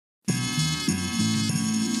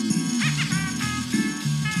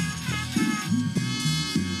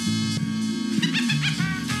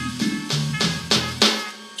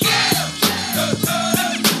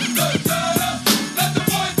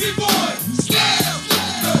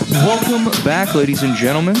Welcome back, ladies and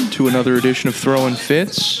gentlemen, to another edition of Throwing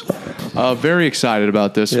Fits. Very excited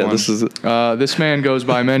about this one. This is this man goes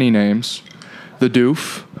by many names. The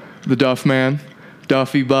Doof, the Duff Man,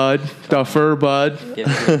 Duffy Bud, Duffer Bud.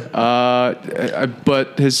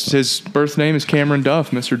 But his birth name is Cameron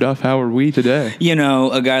Duff. Mr. Duff, how are we today? You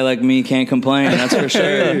know, a guy like me can't complain, that's for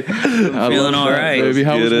sure. Feeling all right. Baby,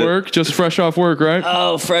 how was work? Just fresh off work, right?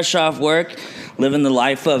 Oh, fresh off work, living the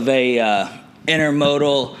life of a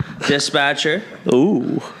intermodal dispatcher.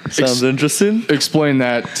 Ooh, sounds interesting. Explain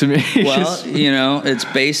that to me. Well, you know, it's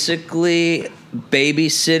basically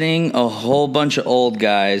babysitting a whole bunch of old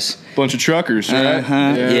guys. Bunch of truckers, right?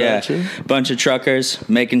 Yeah. Bunch of truckers,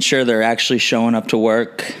 making sure they're actually showing up to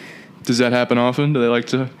work. Does that happen often? Do they like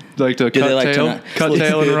to cut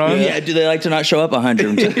tail and run? Yeah, do they like to not show up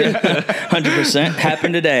 100%?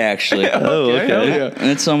 Happened today, actually. Okay. Yeah. And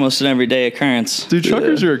it's almost an everyday occurrence. Dude,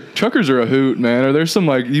 truckers are a hoot, man. Are there some,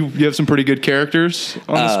 like, you have some pretty good characters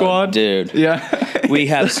on the squad? Dude. Yeah. We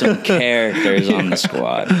have some characters on the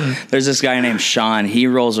squad. There's this guy named Sean. He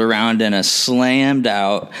rolls around in a slammed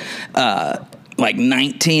out, like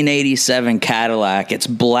 1987 Cadillac. It's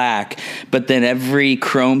black, but then every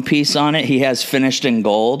chrome piece on it he has finished in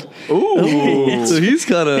gold. Ooh, so he's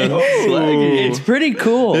kind of swaggy. It's pretty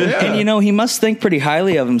cool. Yeah. And you know, he must think pretty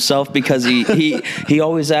highly of himself because he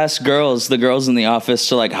always asks the girls in the office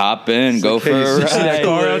to like hop in, go for a ride. See that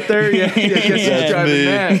car out there? Yeah, That's driving me.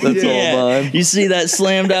 that. That's all mine. You see that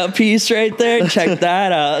slammed out piece right there? Check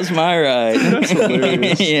that out. That's my ride. That's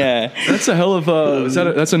hilarious. Yeah. That's a hell of a.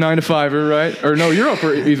 That's a 9 to 5er, right? Or no, you're up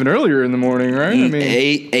even earlier in the morning, right? I mean,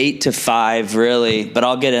 8 to 5, really. But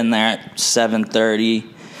I'll get in there at 7:30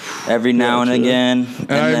 every now and again.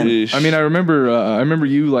 I remember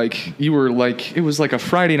you were like, it was like a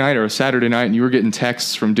Friday night or a Saturday night, and you were getting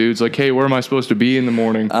texts from dudes like, "Hey, where am I supposed to be in the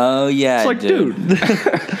morning?" Oh yeah, it's like, dude,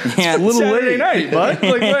 yeah, a little Saturday night, bud.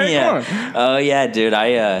 Like, yeah. Come on. Oh yeah, dude.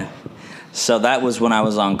 So that was when I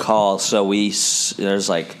was on call. So there's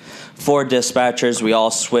like 4 dispatchers. We all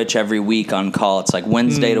switch every week on call. It's like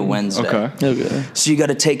Wednesday to Wednesday. Okay. So you got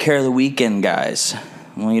to take care of the weekend guys.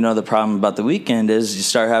 Well, you know, the problem about the weekend is you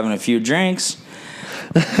start having a few drinks,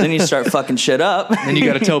 then you start fucking shit up. And you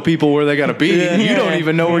got to tell people where they got to be. Yeah. You don't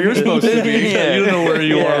even know where you're supposed to be. Yeah. You don't know where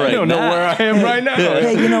you are right now. You don't know where I am right now.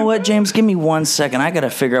 Hey, you know what, James? Give me 1 second. I got to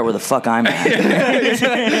figure out where the fuck I'm at.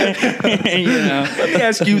 You know? Let me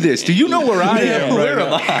ask you this. Do you know where I am? Where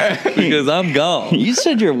am I? Because I'm gone. You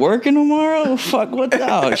said you're working tomorrow? Fuck, what the?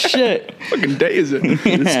 Oh, shit. Fucking day is it?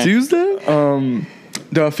 It's Tuesday?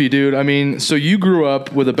 Duffy, dude. I mean, so you grew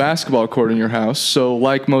up with a basketball court in your house. So,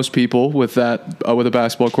 like most people with a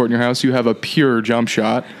basketball court in your house, you have a pure jump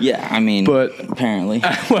shot. Yeah, I mean, but apparently.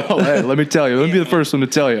 Well, hey, let me tell you. Let me be the first one to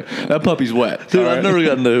tell you that puppy's wet. Dude, all I've never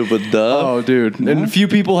gotten to hoop with Duff. Oh, dude, and few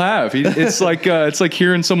people have. It's like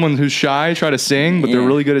hearing someone who's shy try to sing, but they're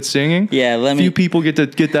really good at singing. Yeah, few people get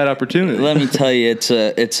that opportunity. Let me tell you,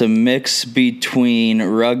 it's a mix between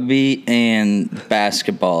rugby and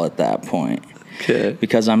basketball at that point. Okay.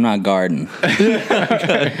 Because I'm not guarding.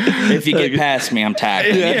 If you get past me, I'm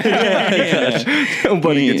tackling.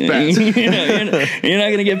 Nobody gets past. You're not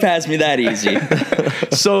gonna get past me that easy.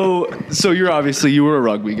 So you were a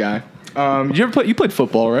rugby guy. You played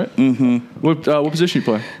football, right? Mm-hmm. What position you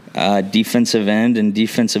play? Defensive end and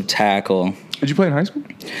defensive tackle. Did you play in high school?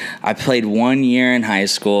 I played 1 year in high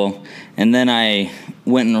school, and then I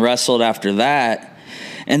went and wrestled after that.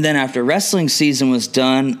 And then after wrestling season was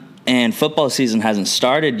done and football season hasn't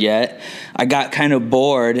started yet, I got kind of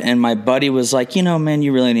bored, and my buddy was like, you know, man,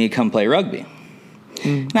 you really need to come play rugby.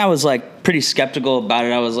 And I was like pretty skeptical about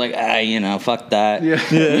it. I was like, fuck that.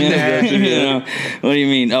 Yeah. You know, what do you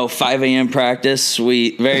mean? Oh, 5 a.m. practice?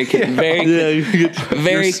 Sweet. Very.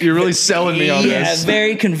 You're really selling me on this. Yeah,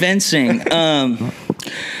 very convincing.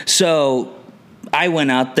 So I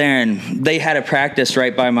went out there, and they had a practice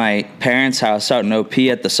right by my parents' house out in OP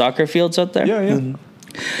at the soccer fields out there. Yeah. Mm-hmm.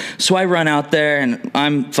 So I run out there, and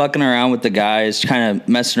I'm fucking around with the guys, kind of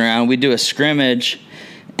messing around. We do a scrimmage,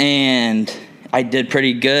 and I did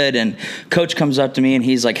pretty good. And coach comes up to me, and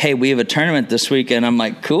he's like, "Hey, we have a tournament this weekend." I'm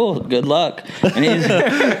like, "Cool, good luck." And he's,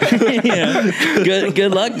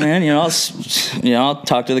 good luck, man. I'll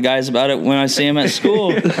talk to the guys about it when I see them at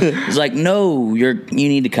school. He's like, "No, you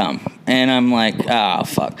need to come." And I'm like, "Ah,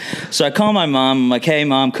 fuck." So I call my mom. I'm like, "Hey,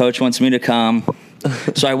 mom, coach wants me to come."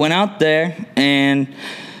 So I went out there and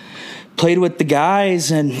played with the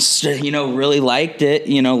guys and, really liked it.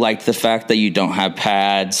 Liked the fact that you don't have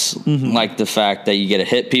pads, liked the fact that you get to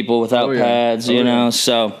hit people without pads,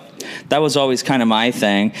 So that was always kind of my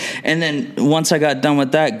thing. And then once I got done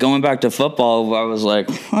with that, going back to football, I was like,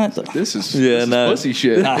 what? This is no. pussy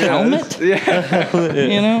shit. A helmet? Yeah.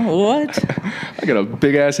 You know, what? I got a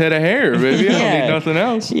big ass head of hair, baby. I don't Yeah. need nothing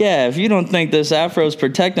else. Yeah, if you don't think this afro's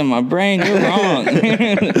protecting my brain, you're wrong.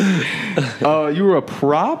 You were a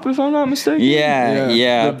prop, if I'm not mistaken.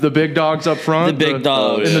 Yeah. The big dogs up front. The big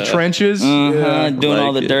dogs. in the trenches. Doing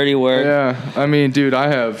all the dirty work. Yeah, I mean, dude,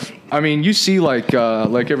 you see like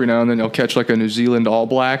every now and then you'll catch like a New Zealand All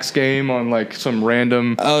Blacks game on like some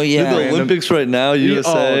random. Oh Dude, yeah. the Olympics right now,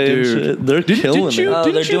 USA, and shit, they're killing didn't you, it.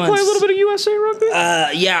 Didn't they're you doing play a little bit of USA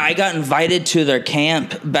rugby? Yeah, I got invited to their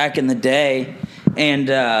camp back in the day, and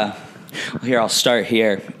here I'll start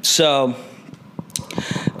here. So,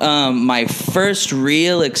 my first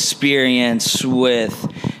real experience with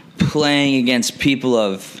playing against people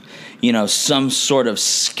of, some sort of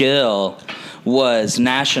skill was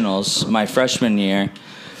nationals my freshman year,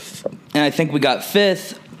 and I think we got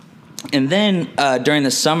 5th. And then during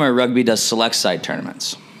the summer, rugby does select side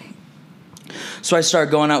tournaments. So I started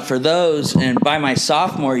going out for those, and by my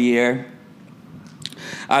sophomore year,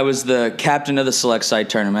 I was the captain of the select side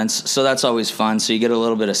tournaments, so that's always fun. So you get a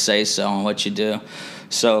little bit of say-so on what you do.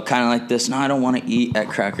 So kind of like this, no, I don't want to eat at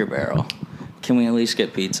Cracker Barrel. Can we at least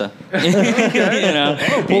get pizza?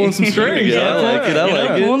 Pulling some strings. Yeah, I like it. I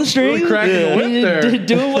like it. Pulling the strings. Really cracking the whip there.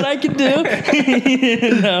 Doing what I can do.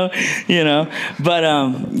 But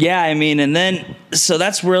yeah, I mean, and then, so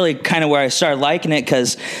that's really kind of where I started liking it,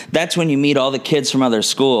 because that's when you meet all the kids from other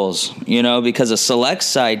schools, because a select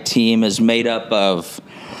side team is made up of,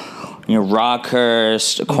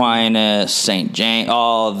 Rockhurst, Aquinas, St. James,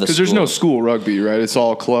 all of the schools. Because there's no school rugby, right? It's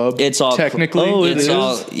all club. It's all technically. It's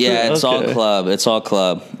all It's all club. It's all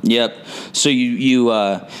club. Yep. So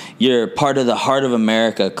you're part of the Heart of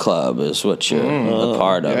America Club is what you're a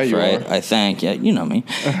part of, you right? are. I think. Yeah, you know me.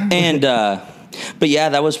 And but yeah,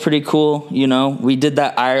 that was pretty cool. We did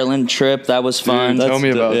that Ireland trip. That was fun. Tell me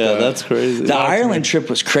about that. Yeah, that's crazy. The Ireland trip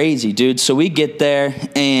was crazy, dude. So we get there,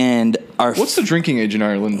 and What's the drinking age in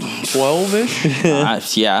Ireland?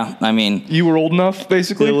 12-ish? yeah, I mean, You were old enough,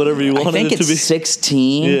 basically? Yeah, whatever you I wanted think it to it's be.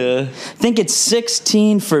 16. Yeah. I think it's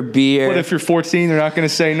 16 for beer. What if you're 14, they're not going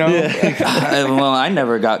to say no? Well, I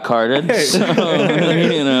never got carded, so,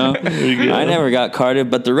 I never got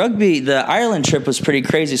carded. But the Ireland trip was pretty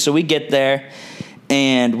crazy. So we get there,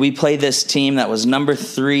 and we play this team that was number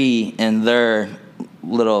 3 in their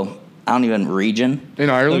little, region. In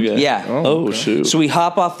Ireland? Okay. Yeah. Oh, shoot. So we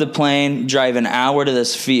hop off the plane, drive an hour to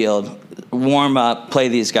this field, warm up, play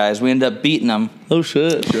these guys. We end up beating them, Oh,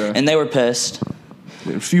 shit. Yeah. and they were pissed.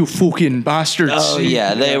 A few fucking bastards. Oh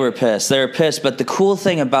yeah, they were pissed. They were pissed. But the cool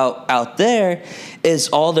thing about out there is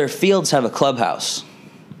all their fields have a clubhouse.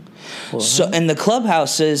 What? So, and the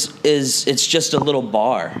clubhouse is it's just a little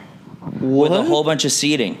bar with a whole bunch of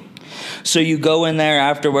seating. So you go in there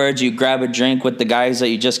afterwards, you grab a drink with the guys that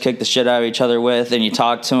you just kicked the shit out of each other with, and you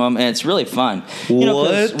talk to them, and it's really fun.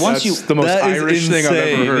 'Cause once That's the most Irish thing I've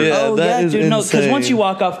ever heard. Yeah, dude, no, because once you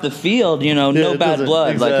walk off the field, no it bad doesn't-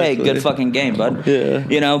 blood. Like, hey, exactly. good fucking game, bud.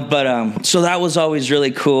 Yeah. But so that was always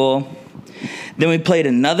really cool. Then we played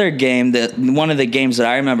another game. One of the games that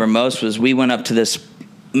I remember most was we went up to this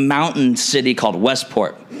mountain city called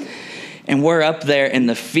Westport, and we're up there in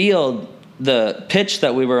the field. The pitch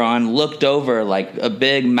that we were on looked over like a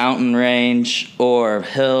big mountain range or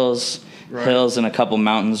hills and a couple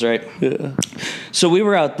mountains, right? Yeah. So we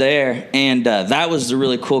were out there, and that was the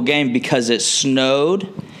really cool game because it snowed,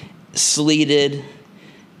 sleeted,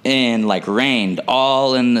 and rained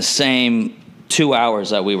all in the same 2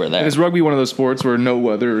 hours that we were there. And is rugby one of those sports where no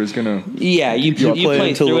weather is going to... Yeah, you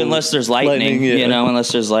play through until unless there's lightning, yeah.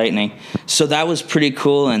 unless there's lightning. So that was pretty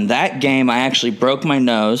cool. And that game, I actually broke my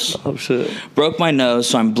nose. Oh, shit. Broke my nose,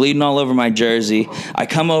 so I'm bleeding all over my jersey. I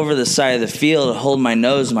come over the side of the field to hold my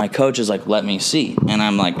nose, and my coach is like, let me see. And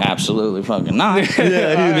I'm like, absolutely fucking not.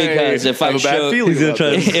 Because if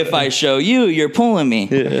I show you, you're pulling me.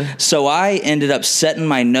 Yeah. So I ended up setting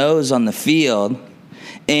my nose on the field,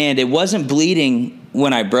 and it wasn't bleeding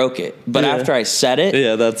when I broke it. But after I set it,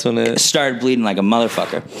 Yeah, that's when it started bleeding like a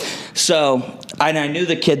motherfucker. So I knew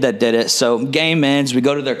the kid that did it. So game ends, we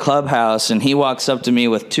go to their clubhouse, and he walks up to me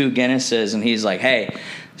with 2 Guinnesses, and he's like, hey,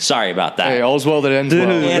 sorry about that. Hey, all's well that ends well.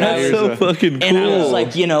 And that's so fucking cool. And I was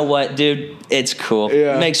like, you know what, dude? It's cool.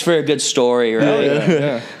 Yeah. Makes for a good story, right?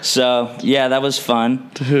 Yeah. So, yeah, that was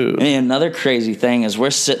fun. Dude. And another crazy thing is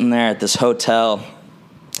we're sitting there at this hotel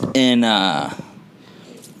in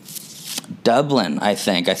Dublin, I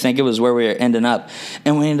think. I think it was where we were ending up.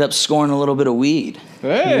 And we ended up scoring a little bit of weed.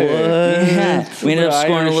 Hey. Yeah, we ended up Some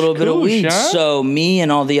scoring a Irish little bit of Kush, weed. huh? So me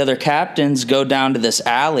and all the other captains go down to this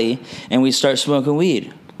alley and we start smoking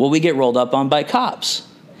weed. Well, we get rolled up on by cops.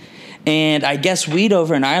 And I guess weed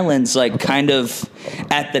over in Ireland's like kind of,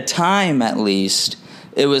 at the time at least,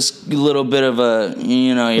 it was a little bit of a,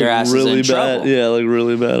 you know, your ass really is in bad. trouble. Yeah, like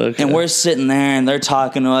really bad. Okay. And we're sitting there and they're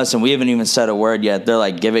talking to us and we haven't even said a word yet. They're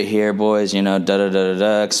like, give it here, boys, you know,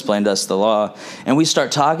 da-da-da-da-da, explain to us the law. And we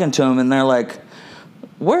start talking to them and they're like,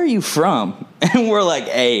 where are you from? And we're like,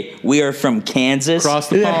 hey, we are from Kansas. Across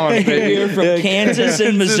the pond, baby. We are from Kansas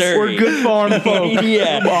and Missouri. We're good farm folk.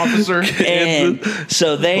 Yeah. Officer. And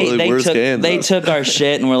so Holy, where's Kansas? they took our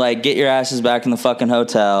shit and were like, get your asses back in the fucking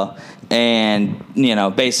hotel and, you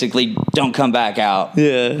know, basically don't come back out.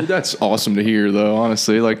 Yeah. That's awesome to hear, though,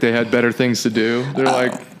 honestly. Like, they had better things to do. They're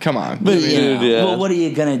like, come on. But You Dude, know, yeah. well, what are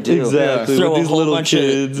you gonna do? Exactly. Throw With a these whole little bunch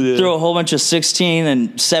kids, of yeah. throw a whole bunch of 16 and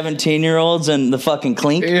 17-year-olds in the fucking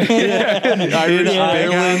clink. Irish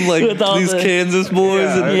Ireland, like With all these the- Kansas boys.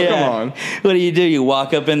 Yeah. And, Come on. What do? You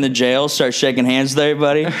walk up in the jail, start shaking hands with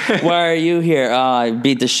everybody. Why are you here? Oh, I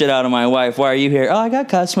beat the shit out of my wife. Why are you here? Oh, I got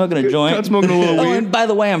caught smoking a joint. Caught smoking a little Oh, weed. and by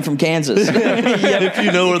the way, I'm from Kansas. if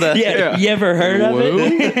you know where that. Yeah, you ever heard of Who?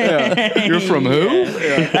 it? Yeah. You're from who?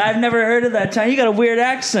 Yeah. I've never heard of that town. You got a weird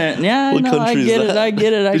accent. Yeah, What no, I country is get it. that? I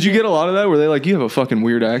get it. Did you get a lot of that? Where they like, you have a fucking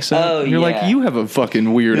weird accent? Oh, And you're yeah. like, you have a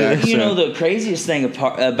fucking weird accent. You know, the craziest thing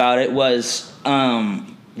about it was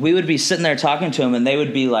we would be sitting there talking to them, and they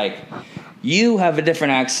would be like, "You have a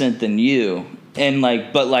different accent than you." And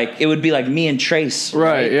like, but like, it would be like me and Trace,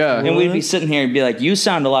 Right, yeah. And we'd be sitting here and be like, "You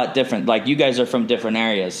sound a lot different. Like, you guys are from different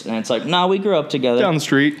areas." And it's like, "No, we grew up together." Down the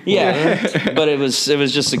street. Yeah, but it was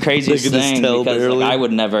just the craziest They could just thing tell because like, barely. I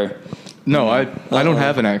would never. No, I don't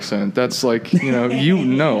have an accent. That's like, you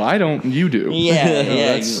know, I don't, you do. Yeah, yeah,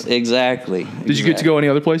 That's- exactly. Did you get to go any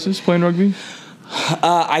other places playing rugby?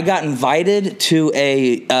 I got invited to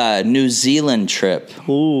a New Zealand trip,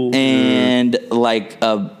 Ooh. and like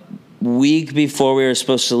a week before we were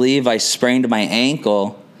supposed to leave, I sprained my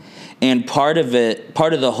ankle. And part of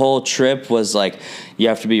the whole trip was like, you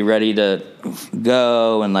have to be ready to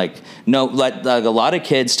go, and like, no, like a lot of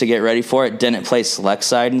kids to get ready for it didn't play select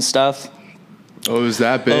side and stuff. Oh, it was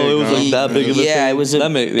that big. Oh, it was huh? like that big of a Yeah, thing? it was a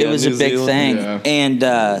That it was a New big Zealand. thing, Yeah.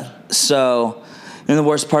 and so, and the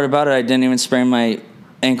worst part about it, I didn't even sprain my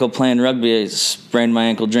ankle playing rugby. I sprained my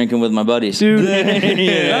ankle drinking with my buddies. Dude,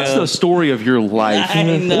 that's the story of your life. I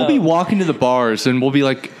know. We'll be walking to the bars and we'll be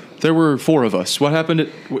like, there were 4 of us. What happened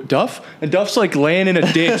to Duff? And Duff's like laying in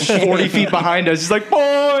a ditch 40 feet behind us. He's like,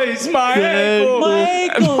 boys, my ankle. My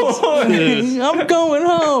ankles. Boys. I'm going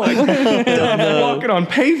home. Duff walking on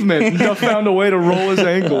pavement. And Duff found a way to roll his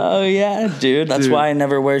ankle. Oh yeah, dude. That's Dude. why I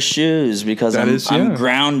never wear shoes, because That I'm is, yeah.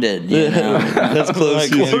 grounded. You know, That's close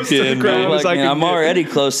as you close to the can. ground. bro. as I can I'm get. already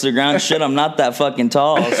close to the ground. Shit, I'm not that fucking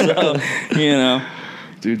tall. So, you know.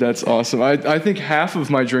 Dude, that's awesome. I think half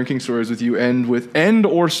of my drinking stories with you end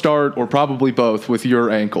or start or probably both with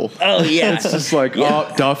your ankle. Oh yeah. It's just like,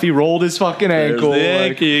 oh, Duffy rolled his fucking ankle. There's the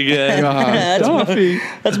Like, ankle again. God, Duffy.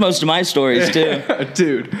 That's most of my stories too.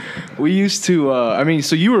 Dude, we used to,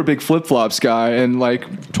 so you were a big flip-flops guy, and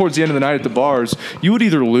like towards the end of the night at the bars, you would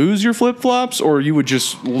either lose your flip-flops or you would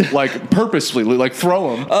just like purposely like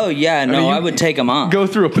throw them. Oh yeah, no, mean, I you would take them off. Go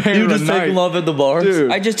through a pair You of just take them off at the bars?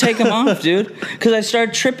 Dude. I just take them off, dude, because I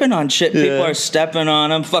started tripping on shit. People Yeah. are stepping on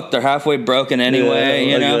them. Fuck, they're halfway broken anyway. Yeah,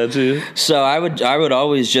 you I know. got you. So I would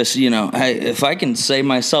always just, you know, if I can save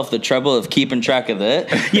myself the trouble of keeping track of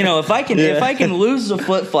it, you know, if I can lose the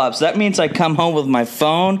flip flops, that means I come home with my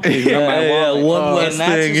phone or my yeah, wallet. one and less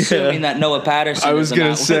that's thing, assuming yeah. that Noah Patterson. I was is gonna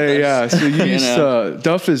not say, with yeah. us. So you used know?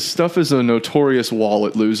 Duff is a notorious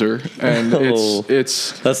wallet loser, and Oh.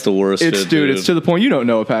 it's That's the worst It's shit, dude, it's to the point you don't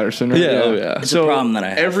know Patterson, right? Yeah, oh, yeah. It's a problem that I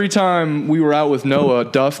have. Every time we were out with Noah,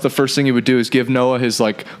 Duff, the first thing he would do is give Noah his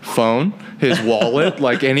like phone, his wallet,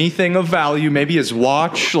 like anything of value, maybe his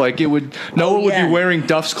watch. Like Noah would yeah. be wearing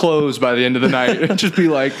Duff's clothes by the end of the night. It'd just be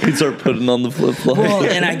like, He'd start putting on the flip flop. Well,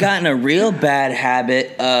 and I got in a real bad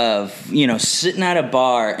habit of, you know, sitting at a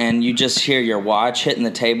bar and you just hear your watch hitting the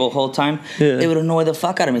table the whole time. Yeah. It would annoy the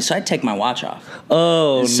fuck out of me, so I'd take my watch off.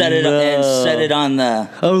 Oh, Set it no. and set it on the.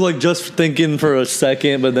 I was like just thinking for a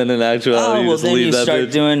second, but then in actuality, Oh you well, just then leave you that start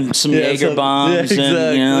bitch. doing some Yeah, Jaeger so- bombs, yeah, and you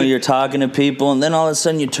know exactly. you're talking to people, and then all of a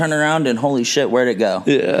sudden you turn around and holy shit, where'd it go?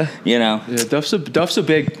 Yeah. You know. yeah, Duff's a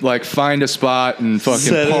big like find a spot and fucking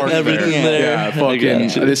Set park everything there. there. Yeah, I fucking.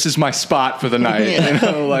 got you. This is my spot for the night. Yeah. You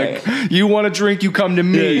know, like you want a drink, you come to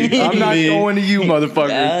me. Yeah, I'm not me. going to you, motherfucker.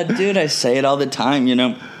 Yeah, dude, I say it all the time. You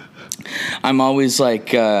know, I'm always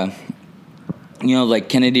like, you know, like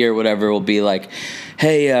Kennedy or whatever will be like,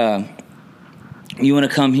 hey, you want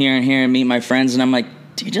to come here and meet my friends? And I'm like,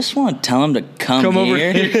 do you just want to tell him to come over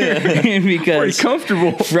here? Because Pretty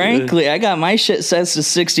comfortable. frankly, I got my shit set to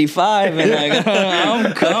 65, and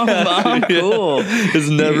I'm cool. It's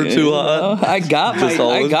never too hot. I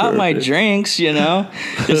got my drinks.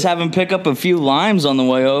 Just have him pick up a few limes on the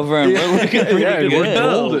way over, and we're looking pretty good. We're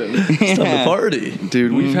golden. It's time to party.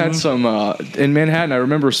 Dude, we've had some in Manhattan. I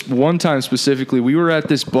remember one time specifically, we were at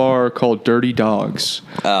this bar called Dirty Dogs.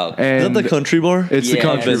 Oh, And Is that the country bar? it's the Yeah,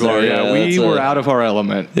 country I've bar. been Yeah, there. we That's were out of our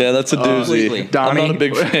element. Yeah, that's a doozy. Completely. Donnie, I'm not a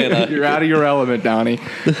big fan. You're out of your element, Donnie.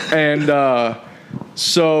 And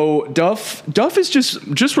so Duff is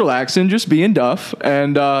just relaxing, just being Duff,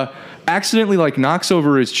 and accidentally knocks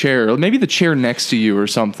over his chair, maybe the chair next to you or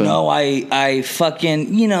something. no, I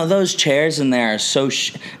fucking those chairs in there are so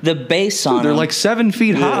the base on They're them. like 7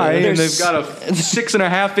 feet high, They're and they've got a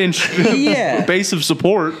 6.5 inch Yeah. base of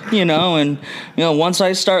support. and once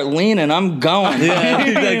I start leaning, I'm going. So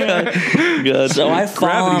I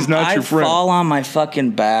Gravity's not your friend. fall on my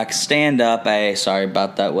fucking back, stand up, hey, sorry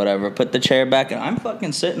about that, whatever, put the chair back, and I'm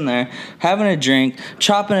fucking sitting there having a drink,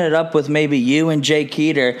 chopping it up with maybe you and Jay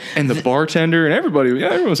Keeter. And the bartender and everybody, yeah,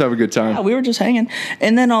 everyone's having a good time. We were just hanging.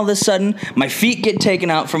 And then all of a sudden, my feet get taken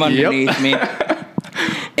out from underneath me.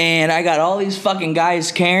 And I got all these fucking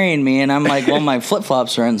guys carrying me, and I'm like, well, my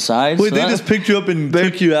flip-flops are inside. Wait, so they that- just picked you up and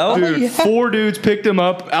took you out? Dude, yeah. 4 dudes picked him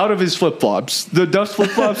up out of his flip-flops. The Duff's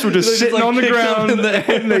flip-flops were just They just, sitting on the kicked him ground, in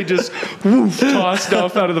the and they just tossed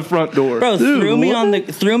Duff out of the front door. Bro, Dude, threw me what?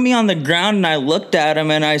 on the ground, and I looked at him,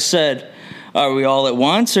 and I said, are we all at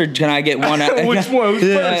once, or can I get one at Which one? Who's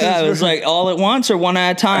first? I was like, all at once or one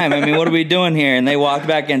at a time? I mean, what are we doing here? And they walked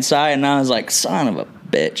back inside, and I was like, son of a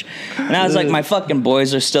bitch. And I was like, my fucking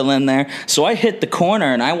boys are still in there. So I hit the corner,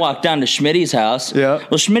 and I walked down to Schmitty's house. Yeah.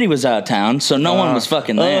 Well, Schmitty was out of town, so no one was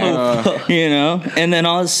fucking there. And then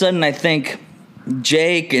all of a sudden, I think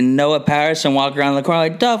Jake and Noah Patterson walk around the corner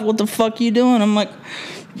like, Duff, what the fuck you doing? I'm like,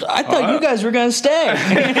 I thought you guys were gonna stay.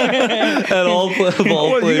 At all Well, you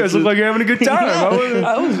guys places. look like you're having a good time.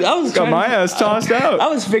 I was got trying my to- ass tossed out. I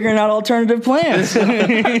was figuring out alternative plans. Dude,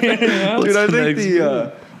 I think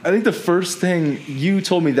next I think the first thing you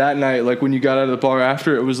told me that night, when you got out of the bar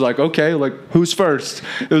after, it was like, okay, who's first?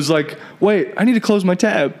 It was like, wait, I need to close my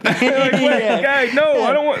tab. Wait, guy, no,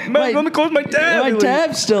 I don't want. Let me close my tab. My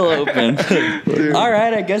tab's still open. All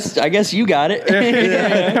right, I guess you got it.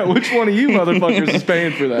 Yeah, which one of you motherfuckers is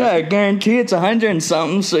paying for that? Yeah, I guarantee it's 100 and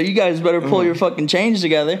something. So you guys better pull your fucking change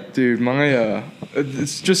together. Dude,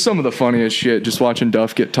 it's just some of the funniest shit. Just watching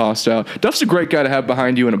Duff get tossed out. Duff's a great guy to have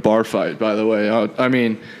behind you in a bar fight. By the way, I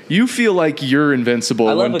mean, you feel like you're invincible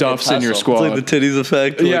I love when a good Duff's in your tussle. squad. It's like the titties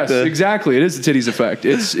effect. Yes, exactly. It is the titties effect.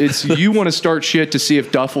 It's you want to start shit to see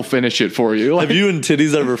if Duff will finish it for you. Have you and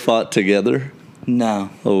titties ever fought together? No,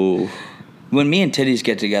 Oh. when me and Titties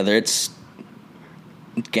get together, it's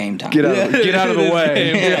game time. get out of the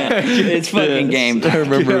way. Yeah, it's fucking game I time.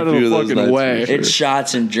 remember Get out a of few the of those fucking nights way. for sure. It's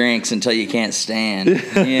shots and drinks until you can't stand.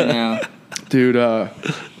 Dude,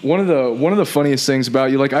 one of the funniest things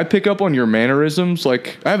about you, I pick up on your mannerisms. I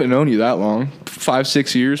haven't known you that long,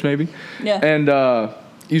 5-6 years maybe. Yeah. And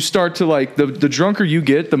you start to the drunker you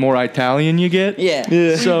get, the more Italian you get.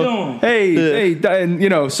 Yeah. So hey,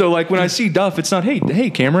 and so when I see Duff, it's not hey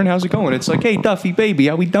Cameron, how's it going? It's like, hey Duffy baby,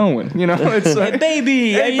 how we doing? It's like, Hey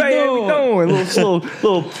baby, hey how you baby, how we doing?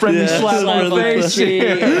 Little friendly Yeah. slap Slap on on the the face. cheek,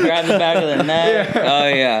 grab the back of the neck. Oh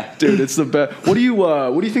yeah. Dude, it's the best. What do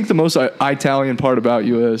you think the most Italian part about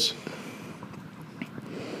you is?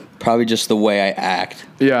 Probably just the way I act.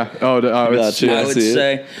 Yeah. It's, Gotcha. I I would see it.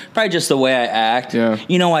 say probably just the way I act. Yeah.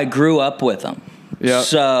 I grew up with them. Yeah.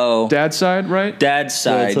 So Dad's side, right? dad's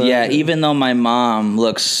side, Dad's side, yeah. yeah. Even though my mom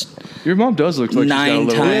looks Your mom does look like she's got a 9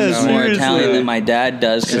 little times Yeah, more seriously. Italian than my dad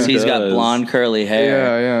does because She he's got does. blonde curly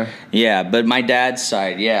hair. Yeah. Yeah, but my dad's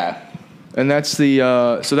side, yeah. And that's the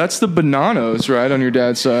that's the Bonanos, right, on your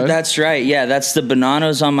dad's side. That's right. Yeah, that's the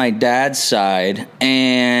Bonanos on my dad's side,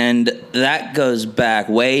 and that goes back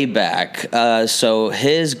way back. So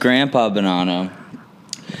his grandpa Bonano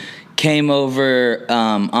came over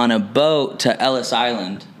on a boat to Ellis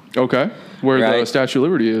Island. Okay. Where the Right. Statue of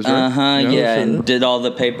Liberty is, right? Yeah, and did all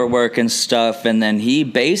the paperwork and stuff, and then he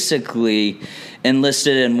basically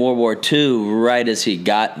enlisted in World War II right as he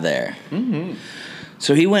got there. Mm-hmm.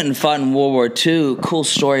 So he went and fought in World War II. Cool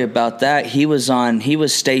story about that. He was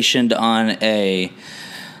stationed on I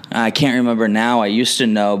can't remember now, I used to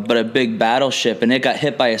know, but a big battleship, and it got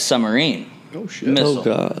hit by a submarine. Oh shit. Missile. Oh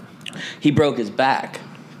God. He broke his back.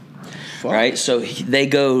 Right, so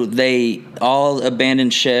they all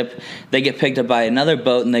abandon ship. They get picked up by another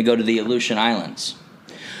boat, and they go to the Aleutian Islands.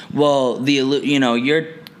 Well, you're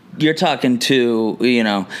you're talking to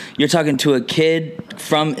a kid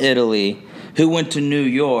from Italy who went to New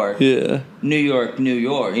York. Yeah. New York,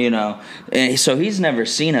 and so he's never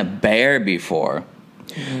seen a bear before.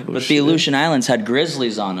 But the Aleutian Islands had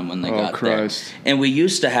grizzlies on them when they got Christ. there.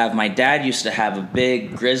 And my dad used to have a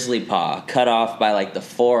big grizzly paw cut off by like the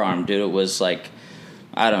forearm, dude. It was like,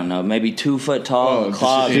 I don't know, maybe 2 foot tall. The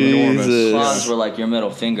claws were like your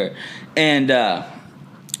middle finger. And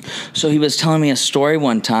so he was telling me a story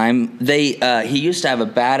one time. He used to have a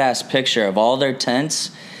badass picture of all their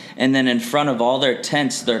tents, and then in front of all their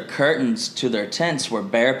tents, their curtains to their tents were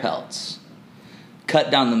bear pelts cut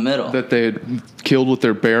down the middle that they had killed with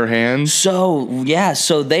their bare hands. So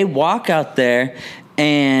they walk out there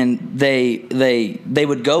and they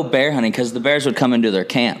would go bear hunting because the bears would come into their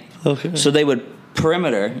camp. Okay. So they would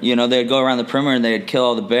perimeter, they'd go around the perimeter and they'd kill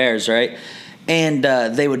all the bears, right? And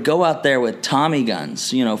they would go out there with Tommy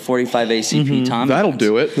guns, 45 ACP Tommy That'll guns.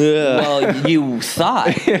 do it. Yeah. Well, you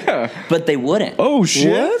thought, Yeah. but they wouldn't. Oh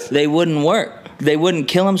shit. They wouldn't work. They wouldn't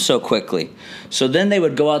kill them so quickly. So then they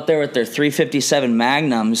would go out there with their 357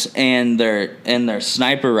 Magnums and their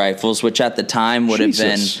sniper rifles, which at the time would have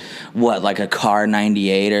been like a Car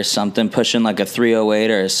 98 or something, pushing like a 308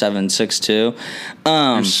 or a 7.62.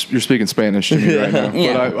 You're speaking Spanish to me right now,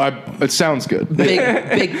 Yeah. but it sounds good.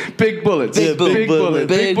 Big bullets, big boom, big bullets,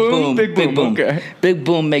 big boom, big boom. Okay, big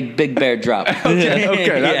boom, make big bear drop.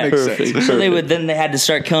 okay, that makes sense. So they had to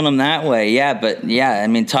start killing them that way. I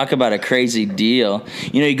mean, talk about a crazy deal.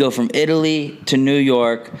 You go from Italy to New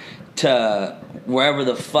York to wherever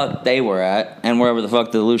the fuck they were at, and wherever the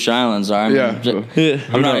fuck the Aleutian Islands are. I I'm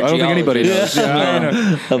don't not a think anybody knows. geologist.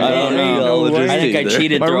 Yeah, I don't know. I think I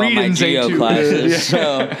cheated My through all my readings ain't geo too classes.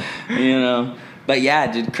 good. So, But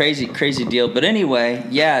yeah, dude, crazy deal. But anyway,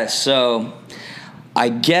 yeah, so I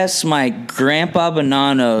guess my grandpa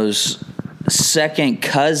Bonanno's second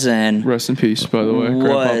cousin Rest in peace, by the way,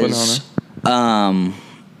 Grandpa Bonanno.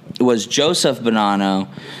 was Joseph Bonanno,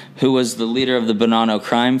 who was the leader of the Bonanno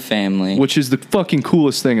crime family. Which is the fucking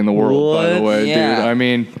coolest thing in the world, by the What? way, Yeah. dude. I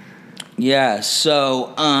mean, Yeah,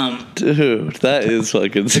 so Dude, that is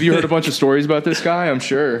fucking. have you heard a bunch of stories about this guy? I'm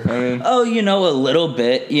sure. I mean, a little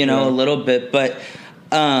bit, a little bit, but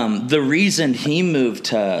the reason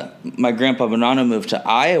my grandpa Bonanno moved to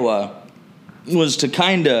Iowa was to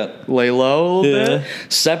kind of lay low a little bit.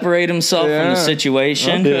 separate himself from the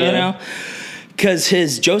situation, Okay.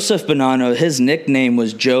 because Joseph Bonanno, his nickname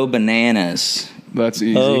was Joe Bananas. That's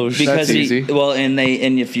easy. Oh, shit. Because That's easy.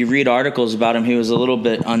 and if you read articles about him, he was a little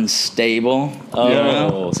bit unstable.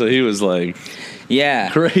 Oh, so he was like Yeah.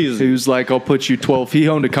 He crazy. was like, I'll put you 12. He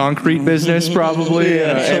owned a concrete business, probably,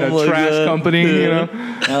 and something a like trash that. company,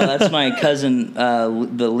 Oh, that's my cousin,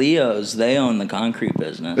 the Leos. They own the concrete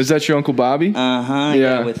business. Is that your Uncle Bobby?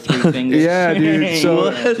 Yeah, with 3 fingers. Yeah, dude.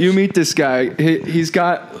 So you meet this guy. He's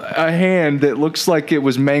got a hand that looks like it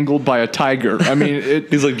was mangled by a tiger. I mean,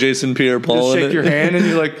 He's like Jason Pierre-Paul. just in shake it. your hand and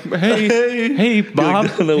you're like, hey, Bob.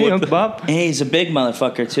 don't know Hey, what Uncle Bob. And he's a big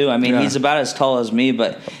motherfucker, too. I mean, Yeah. he's about as tall as me,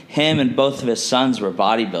 but him and both of his sons were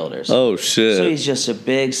bodybuilders. Oh shit. So he's just a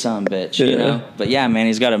big son of a bitch, Yeah. But yeah, man,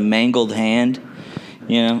 he's got a mangled hand,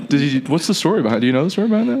 What's the story behind? Do you know the story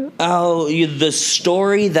behind that? Oh, the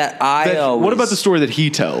story that I always... What about the story that he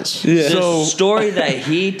tells? Yeah. The story that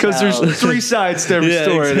he Because tells... there's 3 sides to every Yeah,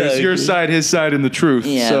 story. There's your exactly. side, his side, and the truth.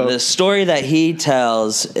 Yeah, So. the story that he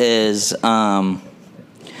tells is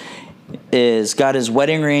got his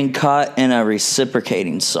wedding ring caught in a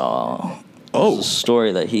reciprocating saw. Oh. It's the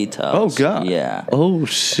story that he tells. Oh, God. Yeah. Oh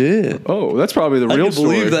shit. Oh, that's probably the real can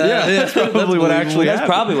story. believe that. Yeah, Yeah, that's probably that's what actually That's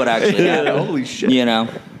happened. probably what actually Yeah, happened. holy shit.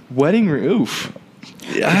 Wedding ring. Oof.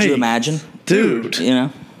 Could you imagine? Dude.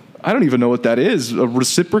 I don't even know what that is. A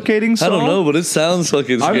reciprocating saw? I don't know, but it sounds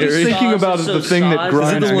fucking I'm just scary. thinking about Saws, the so thing that saws-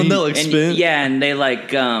 grinds Is it the one meat. that like spin? Yeah, and they like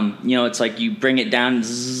it's like you bring it down.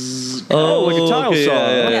 Zzz, Oh, like a tile okay, saw.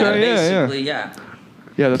 yeah, yeah, Okay, yeah. basically, yeah.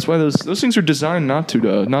 Yeah, that's why those things are designed not to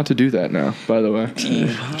do that now. By the way,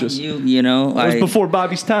 just It was before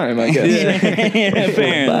Bobby's time, I guess.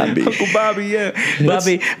 apparently. Uncle Bobby, yeah.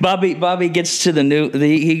 Bobby gets to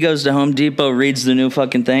he goes to Home Depot, reads the new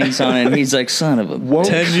fucking things on it, and he's like, son of a... Won't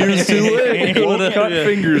 10 years too late. won't cut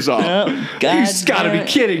fingers off. God He's got to damn be it.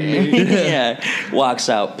 kidding me. Yeah, walks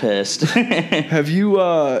out pissed. Have you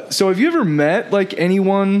have you ever met like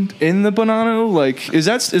anyone in the Bonanno? Like is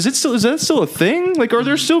that still a thing? Like are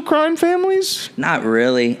there still crime families? Not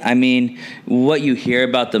really. I mean, what you hear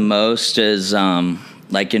about the most is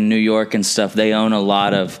like in New York and stuff, they own a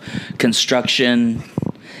lot of construction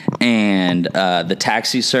and the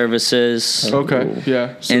taxi services. Okay,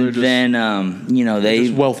 yeah. So And they're just, then, you know, they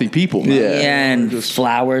just wealthy people. man. yeah, and Just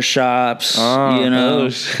flower shops, Ah, you know. Oh,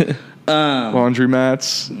 shit. laundry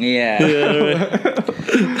mats. Yeah.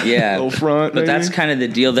 Yeah. Little front, But that's maybe? kind of the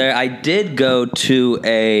deal there. I did go to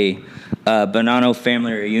a Bonanno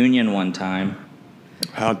family reunion one time.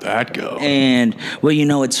 How'd that go? And, well, you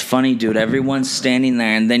know, it's funny, dude. Everyone's standing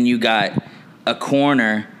there, and then you got a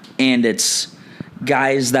corner, and it's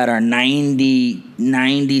guys that are 90,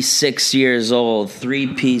 96 years old,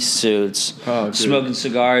 three-piece suits, Oh, dude. smoking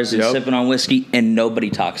cigars and Yep. sipping on whiskey, and nobody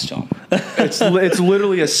talks to them. It's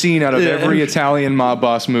literally a scene out of every Italian mob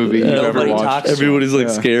boss movie you've ever Nobody watched. talks to Everybody's like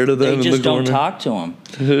Yeah. scared of them They in just the don't corner. talk to them.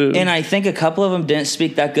 And I think a couple of them didn't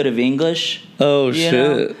speak that good of English. Oh, you shit.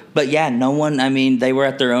 know? But yeah, no one, I mean, they were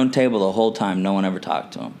at their own table the whole time. No one ever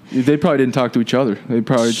talked to them. They probably didn't talk to each other. They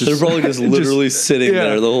probably just They're probably just literally sitting yeah,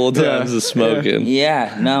 there the whole time, yeah, just smoking.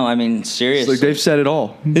 Yeah, no, I mean, It's seriously. like they've said it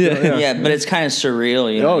all. yeah, but it's kind of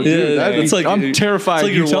surreal, you know? Oh, dude, Yeah, it's like I'm terrified. It's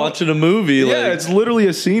like You you're tell- watching a movie. Yeah, like, it's literally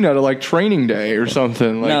a scene out of like Training Day or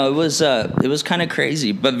something. Like, No, it was kind of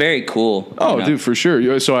crazy, but very cool. oh, you know? dude, for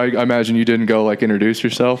sure. So I imagine you didn't go like introduce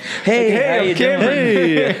yourself. Hey, Like, how I'm you Cameron.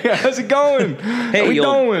 doing? Hey, how's it going? How we you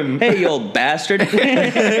old, doing? hey, you old bastard.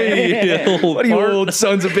 yeah, What are you old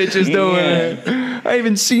sons of bitches doing? I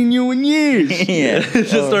haven't seen you in years. yeah. just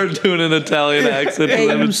start doing an Italian accent. Hey,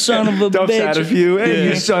 to them. you son of a Duff's out of bitch. you. Hey, Yeah.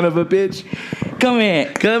 you son of a bitch. Come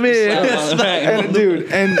here. Come here. Slap on the back. And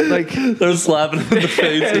dude, and like They're slapping him in the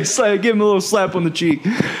face. it's like give him a little slap on the cheek.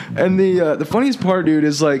 And the funniest part, dude,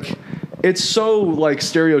 is like it's so like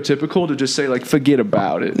stereotypical to just say like forget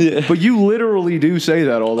about it. Yeah. But you literally do say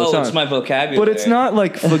that all the Oh, time. it's my vocabulary. But it's not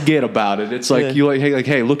like forget about it. It's like Yeah. you like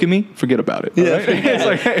hey, look at me, forget about it. Yeah. Right? It's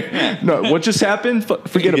like hey, no, what just happened?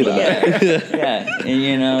 Forget about it. Yeah, yeah, and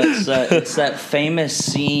you know it's that famous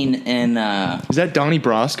scene in. Is that Donnie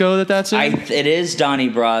Brasco that's in? It is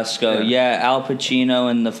Donnie Brasco. Yeah, Al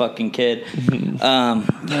Pacino and the fucking kid. You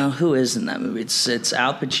know who is in that movie? It's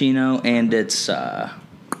Al Pacino and it's.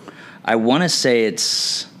 I want to say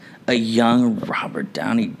it's a young Robert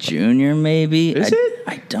Downey Jr. Maybe. Is it?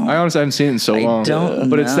 I don't. I honestly haven't seen it in so I long. don't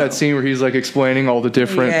But it's know. that scene where he's like explaining all the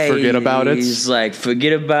different forget about it. He's like,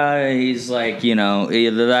 forget about it. He's like, you know,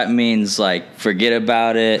 either that means like forget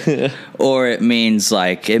about it, or it means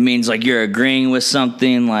like you're agreeing with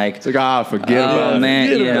something like, It's like forget about oh it. man,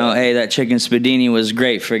 Forget you know, about hey, that chicken spadini was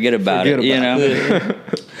great. Forget about Forget it. You about know.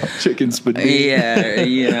 Chicken spaghetti. Yeah,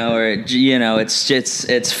 you know, or you know,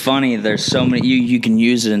 it's funny. There's so many you can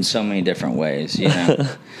use it in so many different ways. You know.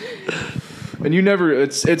 And you never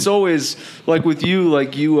it's always like with you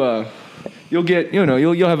like you'll get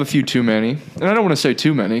you'll have a few too many, and I don't want to say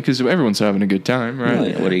too many because everyone's having a good time, right? Oh,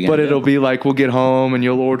 yeah, what are you gonna but do? it'll be like we'll get home and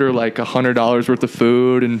you'll order like $100 worth of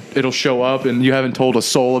food and it'll show up and you haven't told a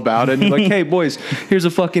soul about it and you're like, hey boys, here's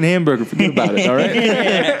a fucking hamburger, forget about it, all right?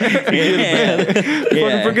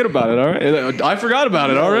 Fucking forget about it, all right? I forgot about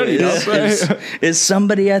it already. Is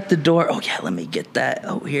somebody at the door? Oh yeah, let me get that.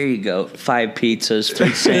 Oh, here you go. 5 pizzas, 3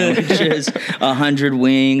 sandwiches, 100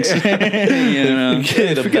 wings. You know.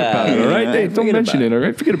 Forget About it, all right? Hey, don't Forget mention about it, all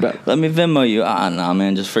right? Forget about it. Let me Venmo you. Nah,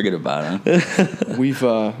 man, just forget about it.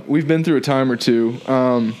 We've been through a time or two.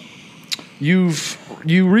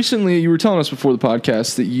 You recently you were telling us before the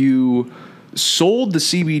podcast that you sold the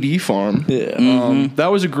CBD farm. Yeah. That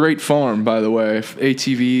was a great farm, by the way.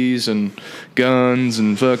 ATVs and guns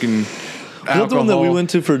and fucking Is that the one that we alcohol. went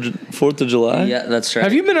to for 4th of July? Yeah, that's right.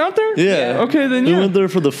 Have you been out there? Yeah. Okay, then We yeah. went there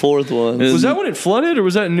for the 4th one. Was that when it flooded, or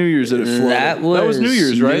was that New Year's that it flooded? That was New was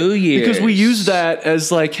Year's, right? New Because we Year's. used that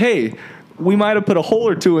as like, hey, we might have put a hole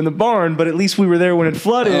or two in the barn, but at least we were there when it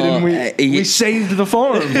flooded, and we saved the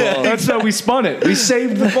farm. That's how we spun it. We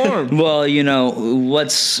saved the farm. Well, you know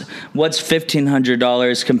what's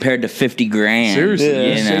 $1,500 compared to $50,000. Seriously, Yeah.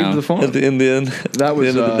 you saved know. the farm. in the end? That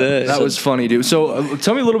was the end of the day. that was funny, dude. So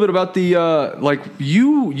tell me a little bit about the like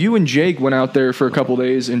you and Jake went out there for a couple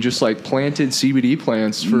days and just like planted CBD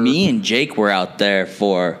plants for Me and Jake were out there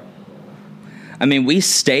for. I mean, we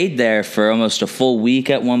stayed there for almost a full week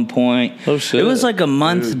at one point. Oh, shit. It was like a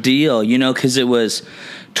month deal, you know, because it was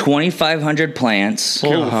 2,500 plants.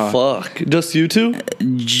 Oh, fuck. Just you two?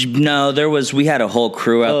 No, we had a whole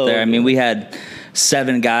crew out Oh, there. I mean, we had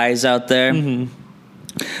 7 guys out there. Mm-hmm.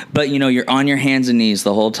 But, you know, you're on your hands and knees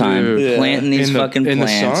the whole time, Dude. Yeah. planting these In the- fucking in the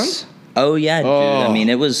plants. sun? Oh yeah, dude. Oh. I mean,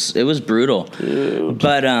 it was brutal.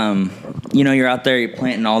 But you know, you're out there, you're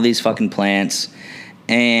planting all these fucking plants,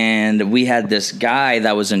 and we had this guy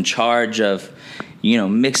that was in charge of, you know,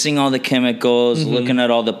 mixing all the chemicals, looking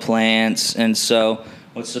at all the plants, and so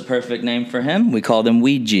what's the perfect name for him? We called him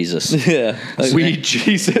Weed Jesus. Yeah. Sweet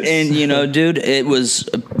Jesus. And dude, it was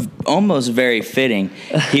almost very fitting.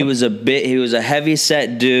 He was a heavy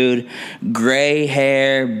set dude, gray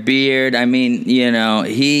hair, beard. I mean,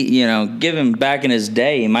 give him back in his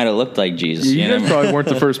day, he might have looked like Jesus. You guys probably weren't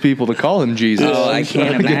the first people to call him Jesus. Oh, I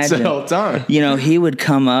can't Gets that imagine. all the time. He would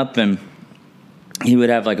come up and he would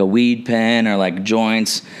have like a weed pen or like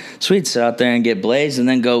joints. So we'd sit out there and get blazed and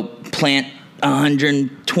then go plant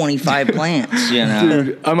 125 plants,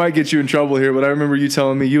 Dude, I might get you in trouble here, but I remember you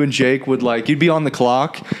telling me you and Jake would you'd be on the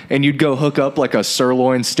clock and you'd go hook up like a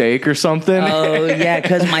sirloin steak or something. Oh, yeah,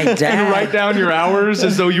 because my dad... and write down your hours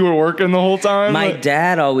as though you were working the whole time. My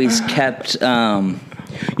dad always kept...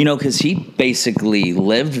 because he basically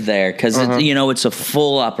lived there because, it's a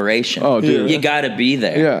full operation. Oh, dude. You got to be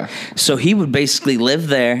there. Yeah. So he would basically live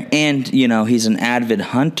there and, he's an avid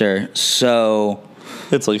hunter. So...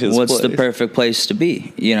 It's like his What's the place. perfect place to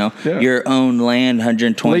be? Your own land,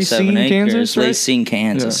 127 Lacine, acres. Kansas, right? Lacine,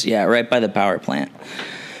 Kansas. Yeah, right by the power plant.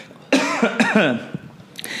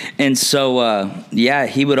 And so,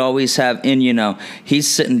 he would always have, and he's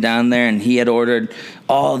sitting down there and he had ordered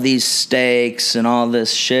all these steaks and all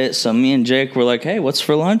this shit. So me and Jake were like, hey, what's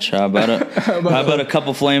for lunch? How about a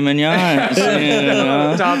couple filet mignons?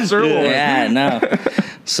 Top sirloin. Yeah, no.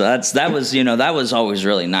 So that was always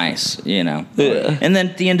really nice, Yeah. And then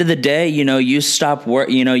at the end of the day, you stop work,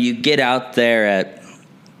 you get out there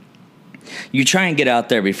you try and get out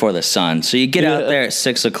there before the sun. So you get out there at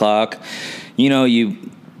 6 o'clock, you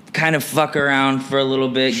kind of fuck around for a little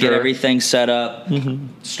bit, Sure. get everything set up,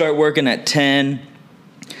 start working at 10,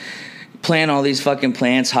 plant all these fucking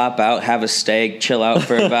plants, hop out, have a steak, chill out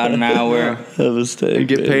for about an hour. Have a steak. And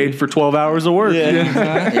get paid for 12 hours of work.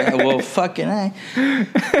 Yeah. Yeah, well, fucking A.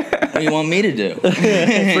 What do you want me to do?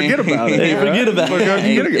 Forget about it. Hey, forget about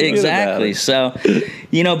it. Exactly. So,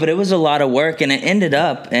 but it was a lot of work, and it ended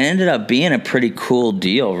up being a pretty cool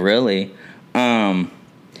deal, really.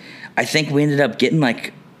 I think we ended up getting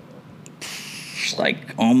like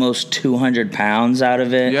almost 200 pounds out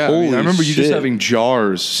of it. Yeah, Holy I remember you just shit. having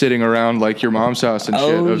jars sitting around like your mom's house and shit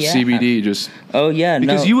Oh, of yeah. CBD just Oh yeah,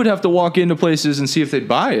 because no. you would have to walk into places and see if they'd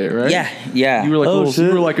buy it, right? Yeah. You were like you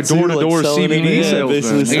were like a So you were, door-to-door selling it, CBD yeah, salesman.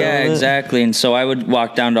 basically Yeah, selling it. exactly. And so I would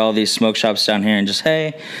walk down to all these smoke shops down here and just,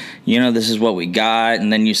 hey, this is what we got.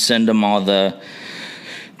 And then you send them all the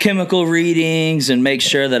chemical readings and make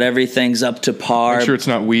sure that everything's up to par. Make sure it's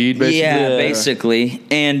not weed, basically. Yeah, basically.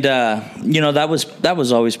 And, that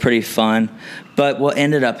was always pretty fun. But what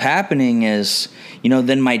ended up happening is,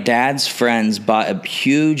 then my dad's friends bought a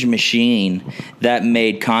huge machine that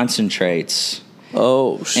made concentrates.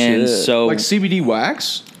 Oh, shit. And so Like CBD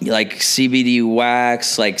wax? like CBD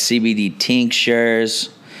wax, like CBD tinctures.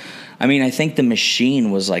 I mean, I think the machine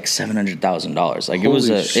was like $700,000. Like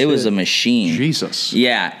Holy it was a machine. Jesus.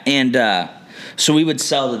 Yeah, and so we would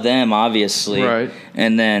sell to them, obviously, Right.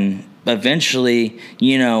 And then eventually,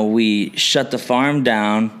 we shut the farm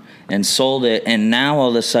down and sold it, and now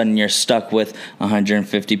all of a sudden you're stuck with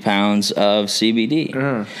 150 pounds of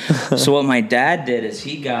CBD. So what my dad did is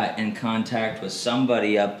he got in contact with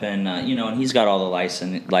somebody up in, and he's got all the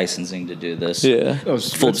licensing to do this. Yeah.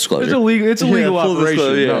 Full disclosure. It's a legal full operation.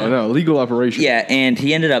 disclosure, yeah. No, legal operation. Yeah, and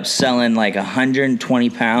he ended up selling like 120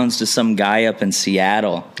 pounds to some guy up in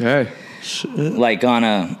Seattle, Hey. like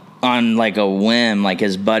on like a whim. Like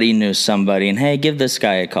his buddy knew somebody, and hey, give this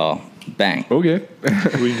guy a call. Bang. Okay.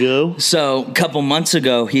 Here we go. So a couple months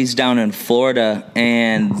ago, he's down in Florida,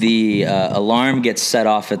 and the alarm gets set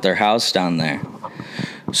off at their house down there.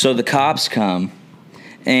 So the cops come,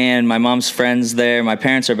 and my mom's friends there. My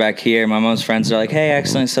parents are back here. My mom's friends are like, hey, I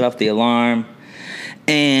accidentally set off the alarm.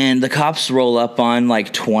 And the cops roll up on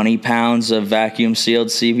like 20 pounds of vacuum sealed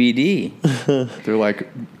CBD. They're like,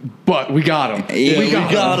 but we got him. Yeah, We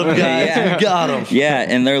got him, guys. Yeah. We got him. Yeah,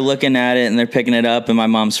 and they're looking at it and they're picking it up, and my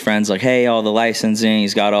mom's friends like, hey, all the licensing,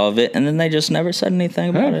 he's got all of it, and then they just never said anything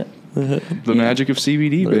about it. The magic of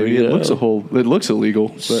CBD, There baby. you It go. looks illegal,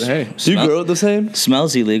 but hey. Do you grow it the same?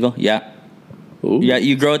 Smells illegal, yeah. Ooh. Yeah,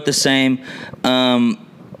 you grow it the same.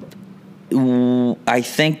 I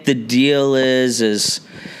think the deal is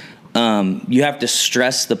you have to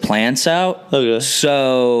stress the plants out. Okay.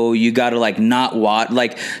 So you got to like not water.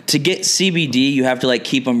 Like to get CBD, you have to like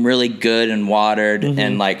keep them really good and watered,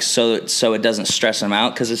 and like so it doesn't stress them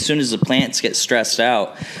out. Because as soon as the plants get stressed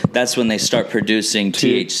out, that's when they start producing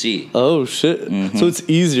THC. Oh, shit. So it's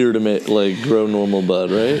easier to make, grow normal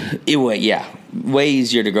bud, right? Yeah, way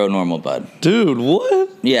easier to grow normal bud. Dude, what?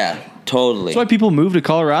 Yeah, totally. That's why people move to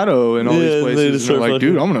Colorado and all Yeah, these they places. just And they're start like,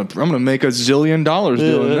 dude, I'm gonna make $1 zillion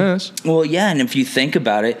doing this. Well, yeah, and if you think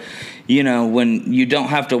about it, you know, when you don't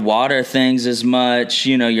have to water things as much,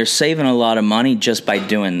 you know, you're saving a lot of money just by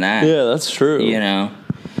doing that. Yeah, that's true. You know?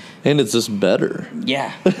 And it's just better.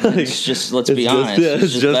 Yeah. It's just, let's be honest.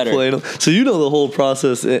 It's just better. Plain. So you know the whole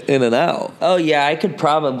process in and out. Oh, yeah. I could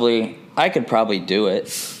probably do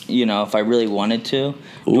it, you know, if I really wanted to. Ooh.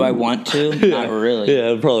 Do I want to? Not really.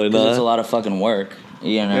 Yeah, probably not. Because it's a lot of fucking work,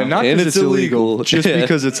 you know? Yeah, not because it's illegal, just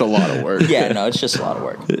because it's a lot of work. Yeah, no, it's just a lot of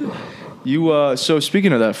work. You so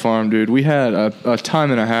speaking of that farm, dude, we had a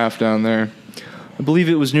time and a half down there. I believe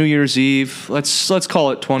it was New Year's Eve. Let's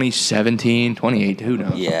call it 2017, 2018, who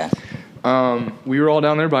knows? Yeah. We were all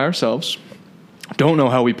down there by ourselves. Don't know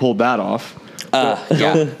how we pulled that off.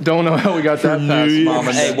 Yeah. Don't know how we got that past mom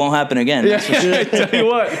and Hey, dad. it won't happen again. Yeah, I tell you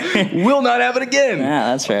what, will not happen again.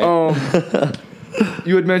 Yeah, that's right.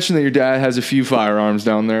 You had mentioned that your dad has a few firearms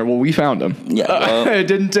down there. Well, we found them. Yeah, well, it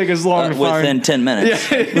didn't take us long to find. within 10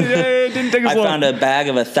 minutes. Yeah, it didn't take us I long. found a bag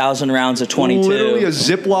of 1,000 rounds of 22. Literally a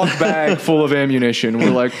Ziploc bag full of ammunition.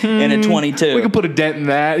 We're like, And a 22. We could put a dent in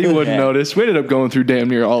that. You wouldn't notice. We ended up going through damn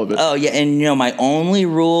near all of it. Oh, yeah, and you know, my only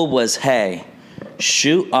rule was, hey,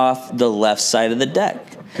 shoot off the left side of the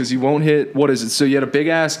deck. Because you won't hit, what is it? So you had a big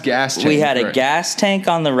ass gas tank. We had a right? gas tank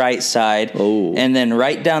on the right side. Oh. And then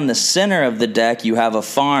right down the center of the deck, you have a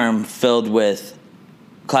farm filled with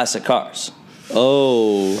classic cars.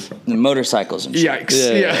 Oh. And motorcycles and shit.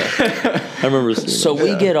 Yikes. Yeah. I remember seeing So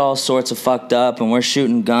we get all sorts of fucked up, and we're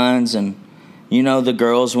shooting guns, and you know the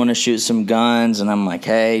girls want to shoot some guns, and I'm like,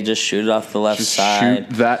 hey, just shoot it off the left Just side. shoot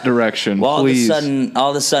that direction, Well, please.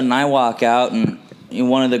 all of a sudden, I walk out, and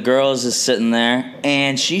one of the girls is sitting there,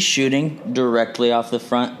 and she's shooting directly off the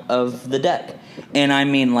front of the deck, and I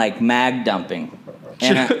mean like mag dumping,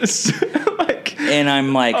 and and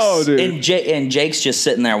I'm like, Oh, dude. and Jake's just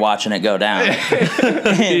sitting there watching it go down.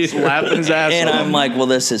 He's laughing his ass And off. I'm like, well,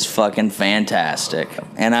 this is fucking fantastic.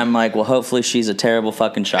 And I'm like, well, hopefully she's a terrible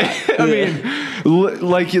fucking shot. I mean,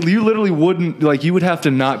 like you literally wouldn't, like you would have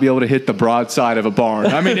to not be able to hit the broadside of a barn.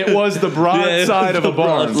 I mean, it was the broadside of a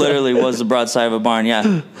barn. It literally was the broadside of a barn,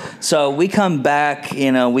 yeah. So we come back,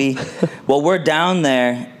 you know, we're down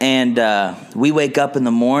there, and we wake up in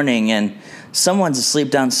the morning, and someone's asleep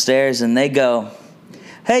downstairs, and they go,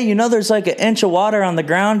 hey, you know there's like an inch of water on the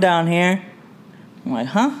ground down here? I'm like,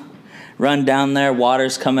 huh? Run down there,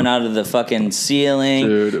 water's coming out of the fucking ceiling,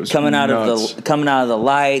 Dude, it was coming out nuts. of the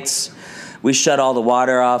lights. We shut all the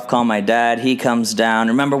water off, call my dad, he comes down.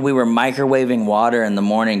 Remember, we were microwaving water in the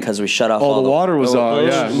morning because we shut off all the water was on,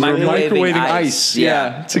 yeah. We were microwaving ice.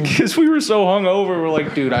 Yeah. Because we were so hungover, we're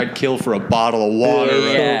like, dude, I'd kill for a bottle of water.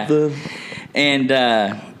 Yeah.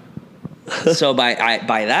 And so by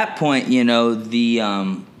that point, you know, the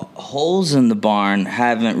holes in the barn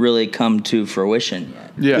haven't really come to fruition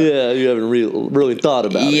yet. Yeah. You haven't really thought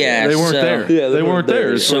about it. Yeah, They weren't there. Yeah, they weren't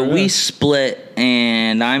there. So we split,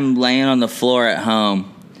 and I'm laying on the floor at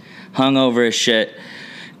home, hungover as shit.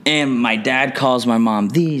 And my dad calls my mom,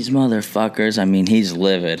 these motherfuckers. I mean, he's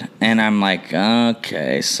livid. And I'm like,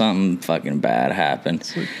 okay, something fucking bad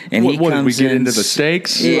happened. And what did we get into the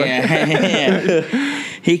steaks? Yeah. Yeah.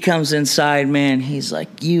 He comes inside, man. He's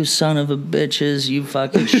like, you son of a bitches. You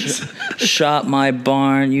fucking shot my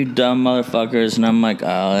barn, you dumb motherfuckers. And I'm like,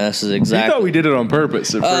 oh, this is He exactly. thought we did it on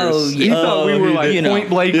purpose at Oh, first. yeah. He thought we were like you know. point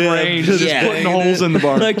blank range, just Yeah. putting holes in the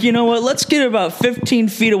barn. Like, you know what? Let's get about 15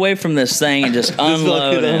 feet away from this thing and just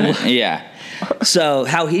unload it. Yeah. So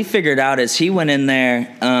how he figured out is he went in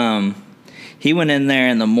there. He went in there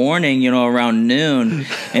in the morning, you know, around noon,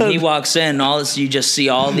 and he walks in. And all this, you just see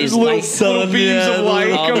all these little beams of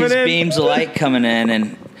light all coming these in. beams of light coming in,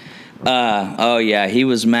 and oh yeah, he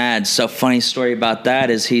was mad. So funny story about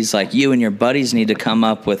that is he's like, you and your buddies need to come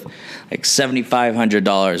up with like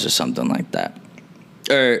 $7,500 or something like that,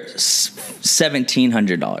 or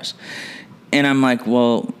 $1,700. And I'm like,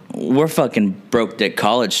 well, we're fucking broke dick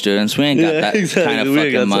college students. We ain't got that kind of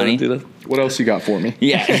fucking money. What else you got for me?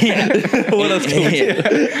 Yeah. What else can we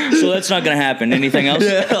do? So that's not going to happen. Anything else?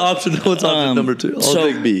 Yeah, what's option number 2? I'll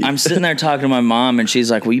So take B. I'm sitting there talking to my mom, and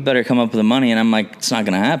she's like, well, you better come up with the money. And I'm like, it's not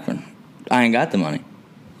going to happen. I ain't got the money.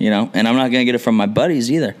 You know, and I'm not going to get it from my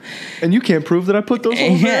buddies either. And you can't prove that I put those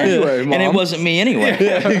holes there anyway, Mom. And it wasn't me anyway.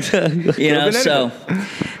 Yeah, exactly. You know, Could've been so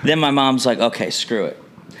then my mom's like, okay, screw it.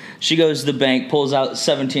 She goes to the bank, pulls out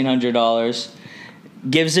 $1,700,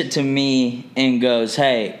 gives it to me, and goes,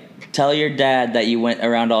 hey, tell your dad that you went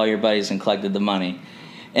around all your buddies and collected the money.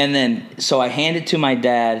 And then, so I hand it to my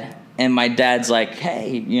dad, And my dad's like,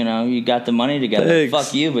 hey, you got the money together. Thanks.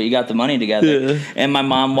 Fuck you, but you got the money together. Yeah. And my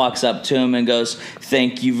mom walks up to him and goes,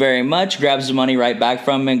 thank you very much, grabs the money right back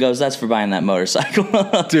from him and goes, that's for buying that motorcycle.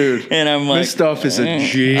 Dude. And I'm like, This stuff is a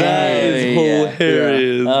G. That is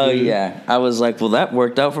hilarious. Oh, dude. yeah. I was like, well, that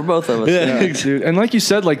worked out for both of us. Yeah. Dude, and like you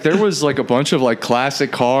said, like there was like a bunch of like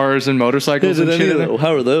classic cars and motorcycles Did and any shit. of in those- there.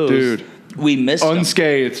 How are those? Dude, We missed them.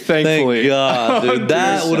 unscathed, thankfully. Thank God, dude.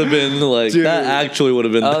 That would have been like Dude. that. Actually, would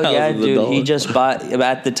have been Oh, thousands yeah, of dude. dollars. He just bought,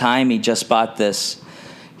 at the time, he just bought this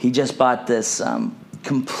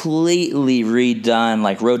completely redone,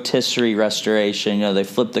 like rotisserie restoration. They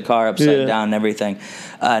flipped the car upside down and everything.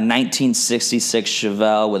 1966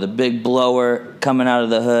 Chevelle with a big blower coming out of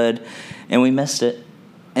the hood, and we missed it.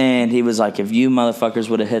 And he was like, if you motherfuckers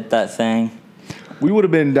would have hit that thing, We would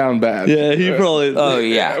have been down bad. Yeah, he probably. oh,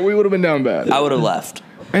 yeah, We would have been down bad. I would have left.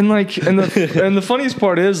 And the funniest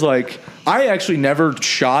part is like I actually never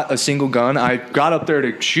shot a single gun. I got up there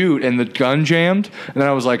to shoot and the gun jammed, and then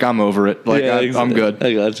I was like, I'm over it. Like I'm good.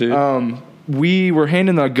 I got you. We were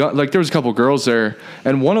handing the gun. Like there was a couple girls there,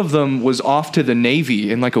 and one of them was off to the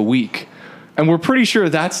Navy in like a week. And we're pretty sure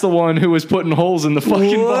that's the one who was putting holes in the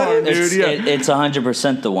fucking barn, dude. It's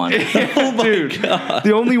 100% the one. Dude,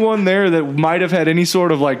 the only one there that might have had any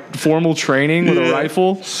sort of like formal training with a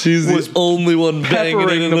rifle She's was the only one banging it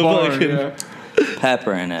peppering in the the barn. fucking. Yeah.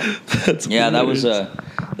 Pepper in it. That's Yeah, that was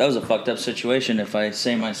hilarious. a fucked up situation, if I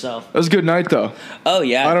say myself. That was a good night though. Oh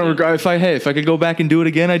yeah, I don't dude. regret if I could go back and do it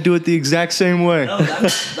again, I'd do it the exact same way. No,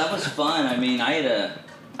 that was fun. I mean, I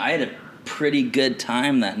had a pretty good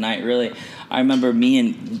time that night. Really, I remember me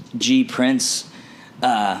and G Prince.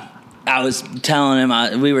 I was telling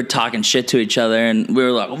him we were talking shit to each other, and we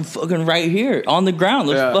were like, "I'm fucking right here on the ground.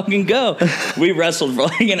 Let's fucking go." We wrestled for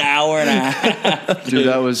like an hour and a half. Dude,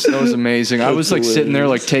 that was amazing. I was like sitting there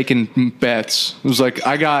like taking bets. It was like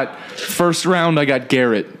I got first round, I got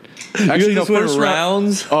Garrett. Actually, just went first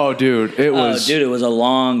rounds? Oh, dude, it was. Dude, it was a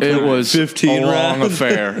long time. It was 15 a long rounds.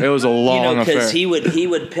 affair. It was a long affair. because he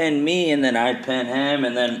would pin me, and then I'd pin him,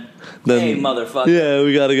 and then hey, motherfucker. Yeah,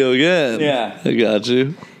 we got to go again. Yeah. I got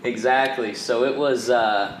you. Exactly. So it was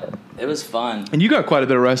fun. And you got quite a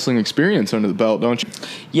bit of wrestling experience under the belt, don't you?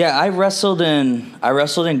 Yeah, I wrestled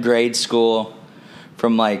in grade school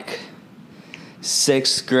from like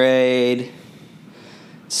 6th grade,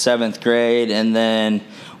 7th grade, and then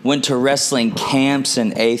went to wrestling camps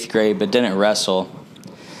in 8th grade, but didn't wrestle.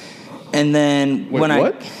 And then Wait, when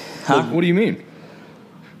what? Huh? What do you mean?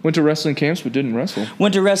 Went to wrestling camps but didn't wrestle.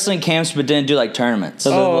 went to wrestling camps, but didn't do like tournaments.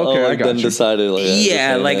 Oh, okay, I got then you. decided like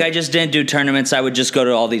Yeah, like that. I just didn't do tournaments. I would just go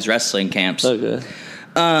to all these wrestling camps. Okay.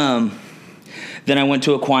 Then I went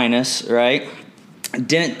to Aquinas, right?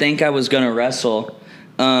 Didn't think I was going to wrestle.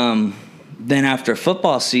 Then after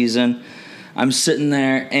football season, I'm sitting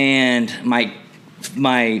there, and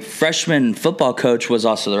my freshman football coach was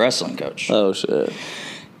also the wrestling coach. Oh shit.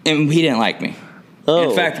 And he didn't like me. Oh.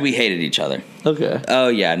 In fact, we hated each other. Okay. Oh,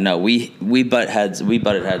 yeah, no, we butted heads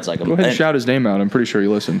like a... Go ahead and shout his name out. I'm pretty sure he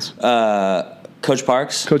listens. Coach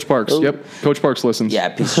Parks? Coach Parks. Oh. Yep. Coach Parks listens. Yeah,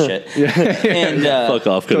 piece of shit. And, Fuck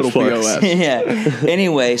off, Total Coach Parks. POS. yeah.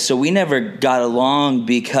 Anyway, so we never got along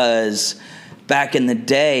because back in the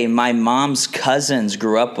day, my mom's cousins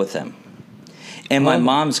grew up with him. And my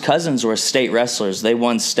mom's cousins were state wrestlers. They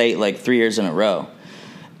won state like 3 years in a row.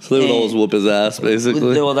 So they would always whoop his ass,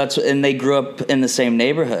 basically. Well, and they grew up in the same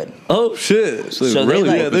neighborhood. Oh shit. So So really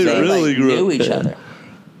they, whoop like, his they ass. really like, grew knew up, each yeah. other.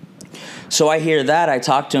 So I hear that. I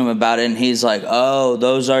talk to him about it, and he's like, "Oh,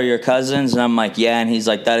 those are your cousins?" And I'm like, "Yeah." And he's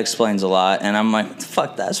like, "That explains a lot." And I'm like,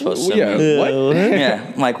 "Fuck, that's supposed to Yeah. mean." What?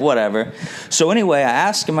 Yeah, I'm like, whatever. So anyway, I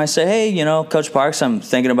asked him, I said, "Hey, Coach Parks, I'm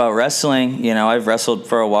thinking about wrestling. I've wrestled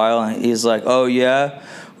for a while." And he's like, "Oh, yeah?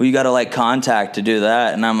 Well, you got to like contact to do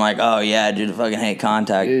that." And I'm like, "Oh, yeah, dude, I fucking hate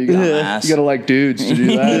contact. You dumbass." gotta like dudes to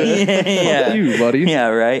do that. Yeah. Fuck you, buddy. Yeah,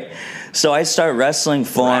 right. So I start wrestling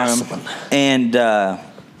for him, and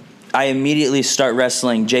I immediately start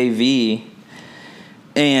wrestling JV,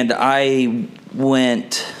 and I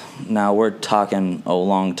went. Now we're talking a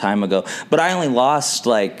long time ago, but I only lost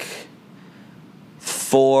like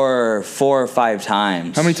four or five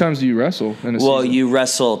times. How many times do you wrestle in a Well, season? you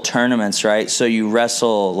wrestle tournaments, right? So you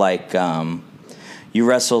wrestle like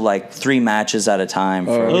 3 matches at a time.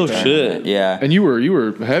 For Oh, a shit. tournament. Yeah. And you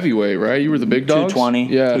were heavyweight, right? You were the big dogs.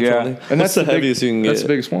 220. Yeah. Yeah. And What's the heaviest you can That's get?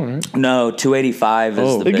 the biggest one, right? No, 285 is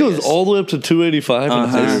Oh. the It biggest. goes all the way up to 285.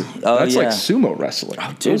 Uh-huh. Oh, That's yeah. like sumo wrestling.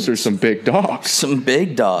 dude. Those are some big dogs. Some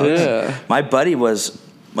big dogs. Yeah. My buddy was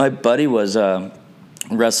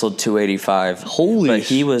wrestled 285. Holy But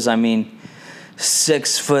he was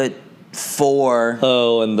 6'4".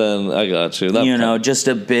 Oh, and then I got you. That Just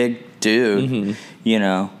a big dude. You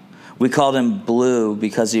know, we called him Blue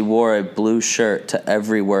because he wore a blue shirt to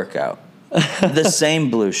every workout. The same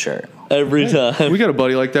blue shirt. Every time. We got a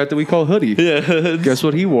buddy like that we call Hoodie. Yeah. Guess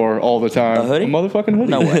what he wore all the time? A hoodie? A motherfucking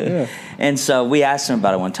hoodie. No way. Yeah. And so we asked him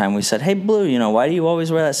about it one time. We said, hey, Blue, you know, why do you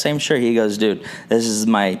always wear that same shirt? He goes, dude, this is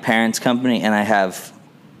my parents' company, and I have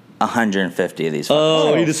 150 of these.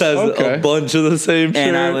 Oh, he just has a bunch of the same shirt.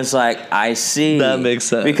 And I was like, I see. That makes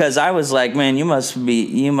sense. Because I was like, man, you must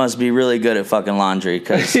be really good at fucking laundry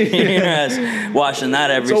because you're washing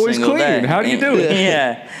that every always single day. clean. How do you do it?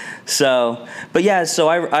 Yeah. So, but yeah, so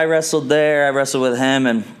I wrestled there. I wrestled with him,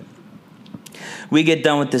 and we get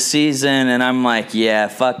done with the season, and I'm like, yeah,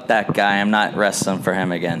 fuck that guy. I'm not wrestling for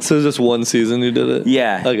him again. So it was just one season you did it?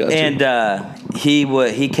 Yeah. I got you. And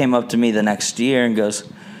he came up to me the next year and goes,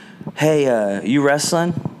 hey, you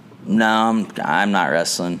wrestling? No, I'm not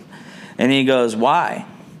wrestling. And he goes, why?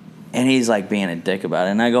 And he's like being a dick about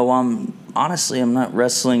it. And I go, well, honestly, I'm not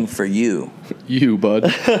wrestling for you. You, bud.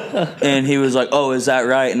 And he was like, oh, is that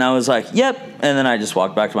right? And I was like, yep. And then I just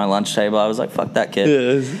walked back to my lunch table. I was like, fuck that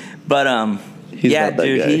kid. Yeah. But He's yeah, not that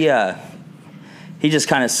dude, guy. he just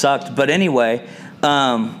kind of sucked. But anyway,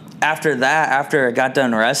 after that, after I got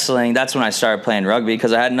done wrestling, that's when I started playing rugby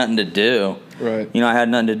because I had nothing to do. Right. You know, I had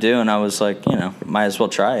nothing to do, and I was like, you know, might as well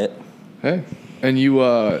try it. Hey. And you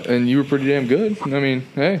were pretty damn good. I mean,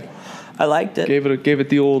 hey. I liked it. Gave it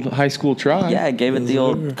the old high school try. Yeah, I gave it the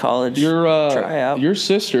old college tryout. Your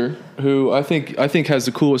sister, who I think has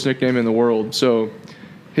the coolest nickname in the world. So,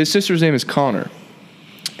 his sister's name is Connor,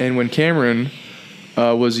 and when Cameron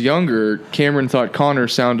was younger, Cameron thought Connor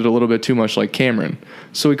sounded a little bit too much like Cameron,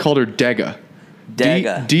 so he called her Dega.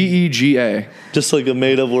 Dega. Dega. Just like a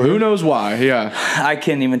made-up word. Who knows why? Yeah. I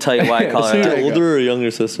can't even tell you why I call Is her she that. older or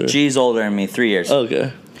younger sister? She's older than me, 3 years.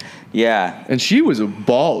 Okay. Yeah. And she was a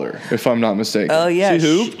baller, if I'm not mistaken. Oh yeah. She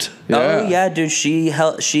hooped? Oh yeah, dude. She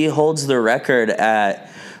holds the record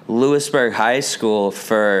at Lewisburg High School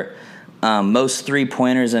for most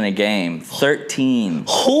 3-pointers in a game. 13.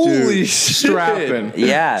 Holy Dude, shit. strapping.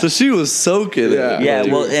 Yeah. So she was soaking it. Yeah.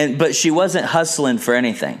 Dude. Well, but she wasn't hustling for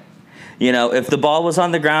anything. You know, if the ball was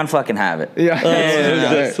on the ground, fucking have it. Yeah.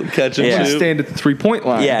 Just catch and Yeah. shoot. Stand at the 3-point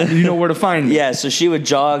line. Yeah. You know where to find me. Yeah, so she would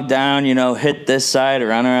jog down, you know, hit this side,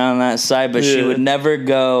 run around that side, but she Yeah. would never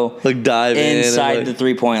go Like dive in. and, inside like- the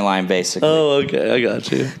 3-point line, basically. Oh, okay. I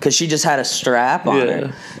got you. Because she just had a strap on Yeah.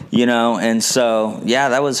 her, you know, and so, yeah,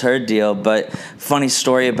 that was her deal. But funny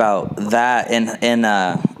story about that,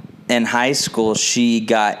 in high school, she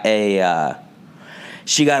got a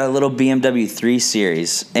little BMW 3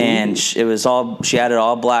 Series, and she had it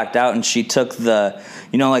all blacked out, and she took the,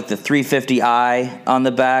 you know, like the 350i on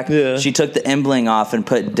the back. Yeah. She took the embling off and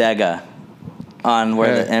put Dega on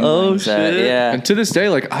where the Yeah. embling's at. shit. Yeah. And to this day,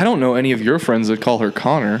 like, I don't know any of your friends that call her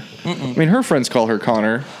Connor. I mean, her friends call her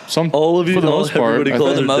Connor. All of you, for the most part. everybody I calls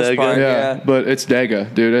For the her most Dega. part, yeah, yeah. but it's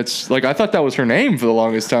Dega, dude. It's like I thought that was her name for the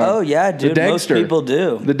longest time. Oh, yeah, dude. The Most Dagster. people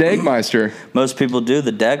do. The Dagmeister. Most people do.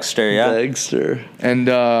 The Dexter, yeah. Dagster.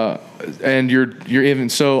 And you're even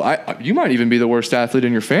so you might even be the worst athlete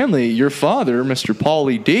in your family. Your father, Mr.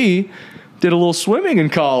 Paulie D, did a little swimming in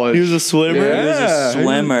college. He was a swimmer? Yeah. He was a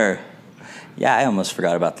swimmer. Yeah, I almost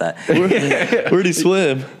forgot about that. Where'd he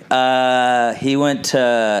swim? He went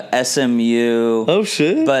to SMU. Oh,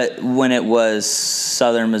 shit. But when it was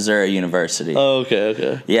Southern Missouri University. Oh,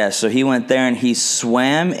 okay. Yeah, so he went there and he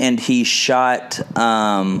swam and he shot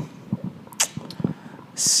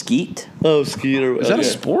skeet. Oh, skeet. Is that a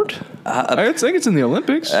sport? I think it's in the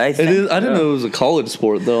Olympics. I It think. is. I didn't know it was a college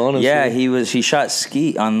sport, though, honestly. Yeah, he shot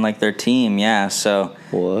skeet on like their team. Yeah, so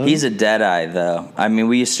What? he's a deadeye though. I mean,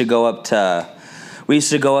 we used to go up to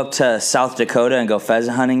South Dakota and go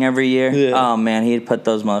pheasant hunting every year. Yeah. Oh man, he'd put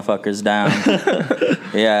those motherfuckers down.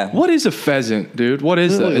 Yeah, What is a pheasant, dude? What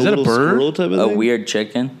is that? Like Is that a little bird? squirrel type of a thing? weird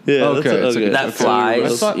chicken. Yeah, Okay, that's it's like That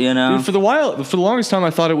flies. I thought, you know? dude, for the longest time, I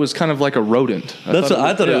thought it was kind of like a rodent. I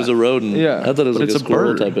thought it was a rodent. Yeah, I thought it was but like a it's a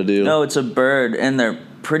squirrel bird. type of deal. No, it's a bird, and they're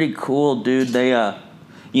pretty cool, dude. They,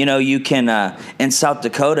 you know, you can in South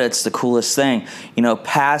Dakota, it's the coolest thing. You know,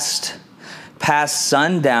 past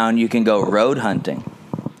sundown, you can go road hunting.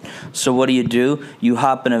 So what do? You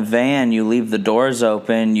hop in a van, you leave the doors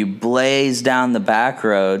open, you blaze down the back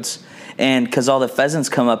roads, and because all the pheasants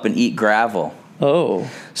come up and eat gravel. Oh.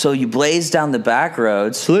 So you blaze down the back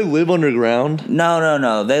roads. So they live underground?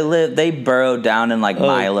 No. They burrow down in like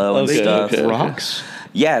Milo and okay, stuff. okay. Rocks?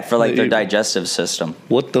 Yeah, for like They their eat- digestive system.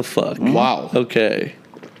 What the fuck? Wow. Okay.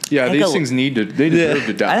 Yeah, think these a- things they deserve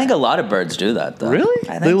to die. I think a lot of birds do that though. Really?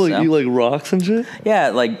 I think They like so. eat like rocks and shit? Yeah,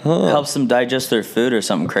 it like helps them digest their food or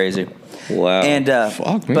something crazy. Wow. And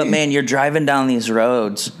Fuck me. but man, you're driving down these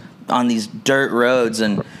roads. on these dirt roads,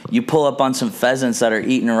 and you pull up on some pheasants that are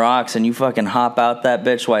eating rocks, and you fucking hop out that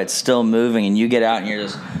bitch while it's still moving, and you get out and you're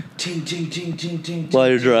just ting ting ting ting ting While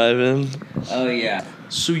you're driving. Oh yeah.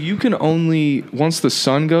 So you can only, once the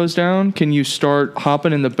sun goes down, can you start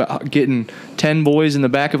hopping in the getting 10 boys in the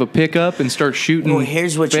back of a pickup and start shooting? Well,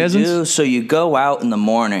 here's what pheasants? you do. So you go out in the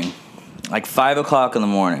morning, like 5 o'clock in the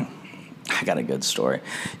morning. I got a good story.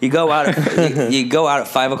 You go out at, you go out at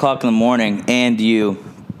 5 o'clock in the morning, and you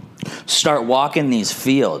start walking these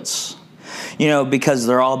fields. You know, because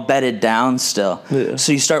they're all bedded down still. Yeah.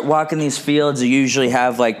 So you start walking these fields. You usually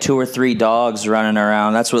have like 2 or 3 dogs running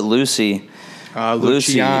around. That's what Lucy,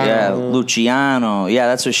 Luciano. Yeah,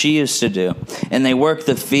 that's what she used to do. And they work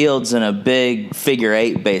the fields in a big figure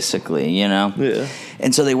 8, basically, you know? Yeah.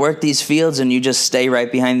 And so they work these fields, and you just stay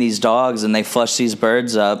right behind these dogs, and they flush these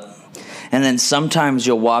birds up. And then sometimes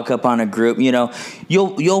you'll walk up on a group, you know,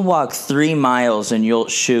 you'll walk 3 miles and you'll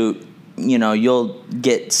shoot, you know, you'll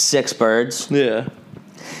get 6 birds. Yeah.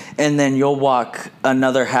 And then you'll walk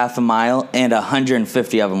another half a mile, and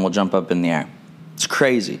 150 of them will jump up in the air. It's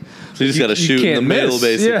crazy. So you just got to shoot in the middle,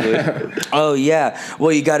 basically. Yeah. Oh, yeah.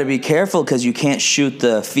 Well, you got to be careful because you can't shoot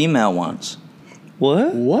the female ones.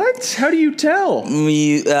 What? What? How do you tell?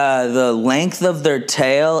 The length of their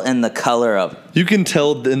tail and the color of it. You can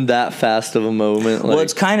tell in that fast of a moment. Well,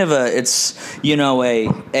 it's kind of a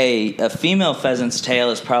female pheasant's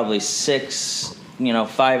tail is probably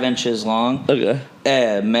 5 inches long. Okay.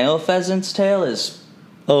 A male pheasant's tail is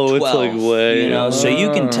 12, it's like way. You know, so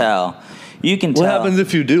you can tell. You can tell. What happens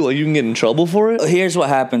if you do? Like, you can get in trouble for it? Here's what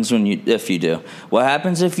happens if you do. What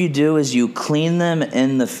happens if you do is you clean them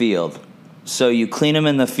in the field. So you clean them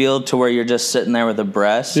in the field to where you're just sitting there with a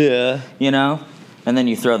breast. Yeah. You know? And then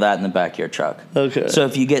you throw that in the back of your truck. Okay. So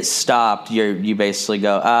if you get stopped, you basically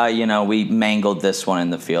go, we mangled this one in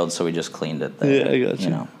the field, so we just cleaned it there. Yeah, I got you.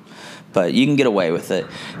 You know? But you can get away with it.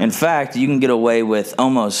 In fact, you can get away with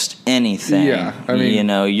almost anything. Yeah, I mean, you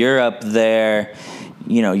know, you're up there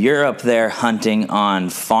hunting on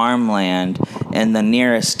farmland, and the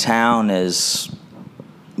nearest town is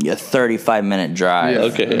a 35-minute drive. Yeah.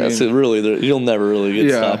 Okay, that's it. Really, you'll never really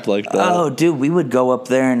get stopped like that. Oh, dude, we would go up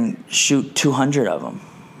there and shoot 200 of them.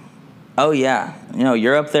 Oh, yeah. You know,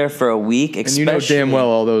 you're up there for a week, And you know damn well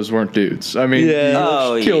all those weren't dudes. I mean,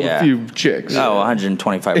 Yeah. you killed a few chicks. Oh,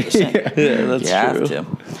 125%. Yeah, that's you have true. to.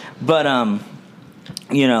 But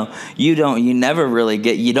you know, you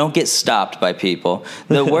don't get stopped by people.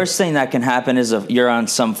 The worst thing that can happen is if you're on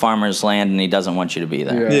some farmer's land and he doesn't want you to be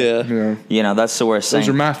there. Yeah. You know, that's the worst Those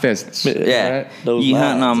thing. are my pheasants. Yeah. Right? Those You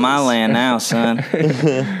hunting on my lions. land now, son.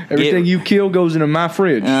 Everything you kill goes into my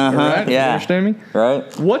fridge. Uh-huh, Right? yeah. You understand me?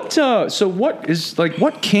 Right? What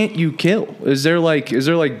what can't you kill? Is there bears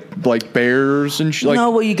and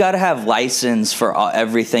No, well, you got to have license for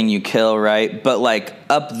everything you kill, right? But like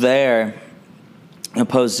up there,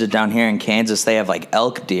 opposed to down here in Kansas, they have like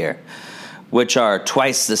elk deer, which are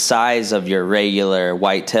twice the size of your regular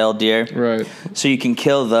white-tailed deer. Right. So you can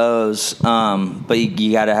kill those, but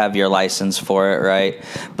you got to have your license for it, right?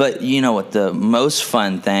 But you know what the most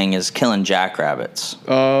fun thing is? Killing jackrabbits.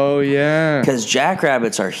 Oh yeah. Because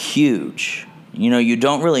jackrabbits are huge. You know, you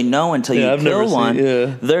don't really know until you I've never kill one. seen-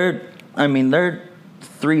 yeah. They're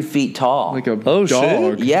 3 feet tall. Like a Oh, shit.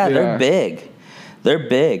 dog. Yeah, they're big. They're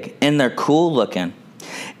big, and they're cool looking.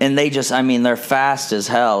 And they're fast as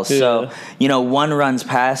hell. Yeah. So, you know, one runs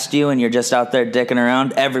past you and you're just out there dicking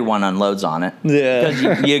around, everyone unloads on it. Yeah.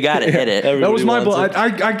 Because you got to hit it. That was my Everybody blood.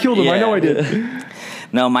 wants I killed him. I Yeah. know I did.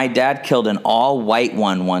 No, my dad killed an all-white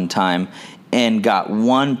one time and got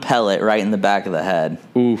one pellet right in the back of the head.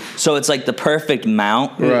 Oof. So it's like the perfect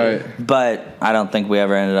mount. Right. But I don't think we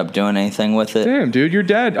ever ended up doing anything with it. Damn, dude, your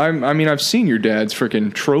dad. I've seen your dad's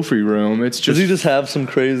freaking trophy room. It's Does just he just have some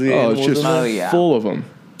crazy it's animals just in there? Oh, yeah. full of them.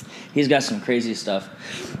 He's got some crazy stuff.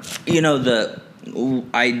 You know,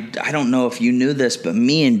 I don't know if you knew this, but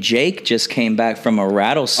me and Jake just came back from a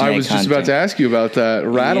rattlesnake I was just about to ask you about that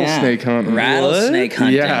rattlesnake hunting. Rattlesnake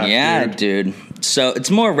hunting. Yeah, Yeah, dude. So it's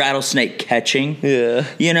more rattlesnake catching. Yeah.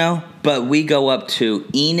 You know, but we go up to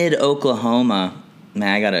Enid, Oklahoma. Man,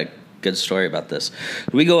 I got a good story about this.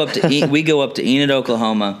 We go up to Enid,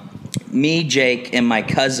 Oklahoma. Me, Jake, and my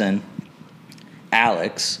cousin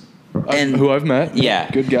Alex. And who I've met. Yeah.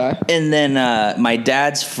 Good guy. And then my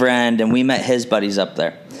dad's friend, and we met his buddies up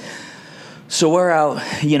there. So we're out,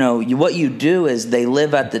 you know, what you do is they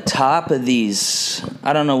live at the top of these,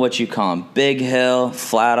 I don't know what you call them, big hill,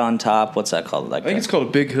 flat on top. What's that called? Like I think it's called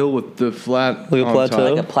a big hill with the flat. Like a on plateau? top.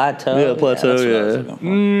 like a plateau. Yeah, plateau, that's what I was yeah.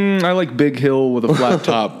 looking for. I like big hill with a flat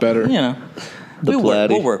top better. You know.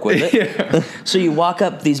 We'll work with it. So you walk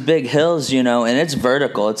up these big hills, and it's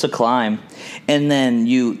vertical. It's a climb. And then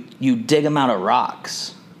you dig them out of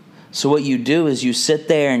rocks. So what you do is you sit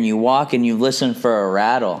there and you walk and you listen for a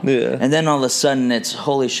rattle. Yeah. And then all of a sudden it's,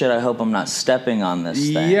 holy shit, I hope I'm not stepping on this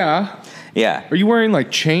thing. Yeah. Yeah. Are you wearing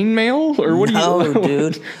like chainmail or what are you? No,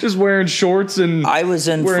 dude. Just wearing shorts and I was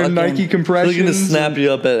in wearing fucking, Nike compressions. They're gonna snap you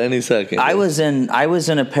up at any second. I was in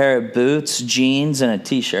a pair of boots, jeans, and a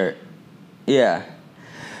t-shirt. Yeah.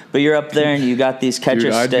 But you're up there and you got these catcher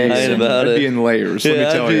Dude, sticks. I'd be in layers, let me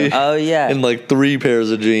tell you. Oh, yeah. in like 3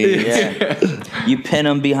 pairs of jeans. Yeah. You pin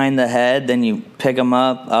them behind the head, then you pick them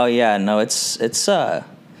up. Oh, yeah. No, it's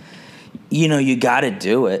you got to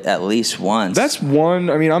do it at least once. That's one.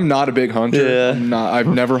 I mean, I'm not a big hunter. Yeah. I've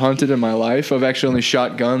never hunted in my life. I've actually only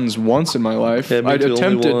shot guns once in my life. Yeah, me I too, only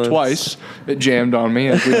attempted once. twice. It jammed on me.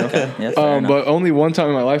 As we know. Yeah, fair enough. But only one time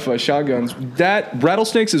in my life I shot guns. That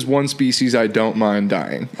rattlesnakes is one species I don't mind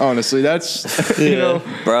dying. Honestly, that's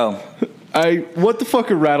Bro. what the fuck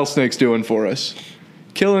are rattlesnakes doing for us?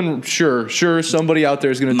 Killing, sure. Somebody out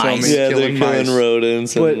there is going to tell Mice. me Yeah, killing they're killing mice.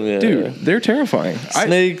 rodents. But And, dude, they're terrifying.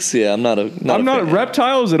 snakes. I'm not I'm not fan.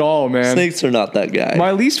 reptiles at all, man. Snakes are not that guy.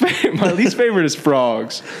 My least favorite is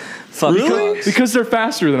frogs. Fuck frogs. Because they're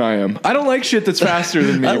faster than I am. I don't like shit that's faster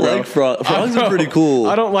than me. I bro. like frogs are pretty cool.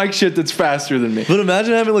 I don't like shit that's faster than me. But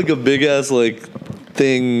imagine having like a big ass like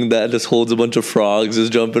thing that just holds a bunch of frogs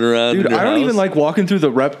just jumping around. Dude, in your I don't house. even like walking through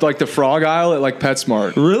the frog aisle at like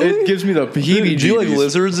PetSmart. Really? It gives me the heebie-jeebies. Do you like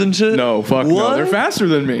lizards and shit? No, fuck no. What? They're faster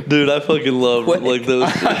than me. Dude, I fucking love Quick. like those.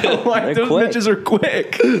 Like those quick. bitches are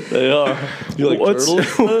quick. They are. You like turtles?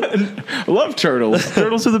 I love turtles.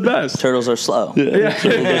 Turtles are the best. Turtles are slow. Yeah.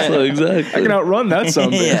 Exactly. I can outrun that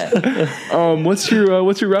something. Yeah. What's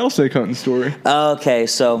your rattlesnake hunting story? Okay,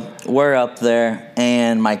 so we're up there,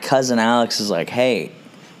 and my cousin Alex is like, hey,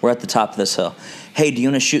 we're at the top of this hill. Hey, do you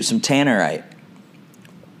want to shoot some tannerite?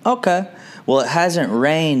 Okay. Well, it hasn't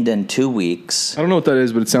rained in 2 weeks. I don't know what that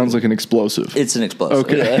is, but it sounds like an explosive. It's an explosive.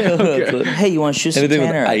 Okay. Hey, you want to shoot some Anything with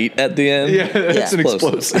tannerite? "ite" at the end? Yeah, it's an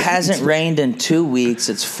explosive. It hasn't rained in 2 weeks.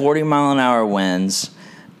 It's 40-mile-an-hour winds.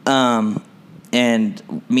 And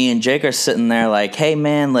me and Jake are sitting there like, hey,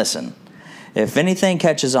 man, listen. If anything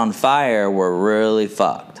catches on fire, we're really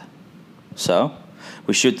fucked. So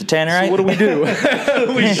we shoot the tannerite. So what do we do?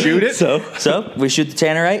 We shoot it? So we shoot the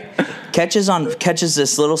tannerite. Catches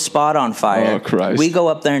this little spot on fire. Oh, Christ. We go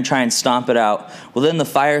up there and try and stomp it out. Well, then the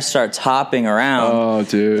fire starts hopping around. Oh,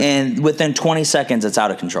 dude. And within 20 seconds, it's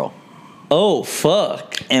out of control. Oh,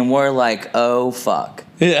 fuck. And we're like, oh, fuck.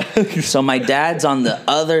 Yeah. So my dad's on the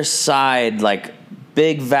other side, like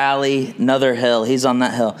big valley, another hill. He's on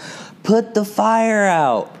that hill. Put the fire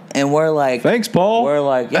out. And we're like, Thanks, Paul. We're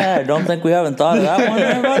like, yeah, I don't think we haven't thought of that one,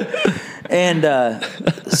 everybody. And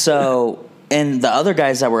and the other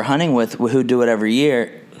guys that we're hunting with, who do it every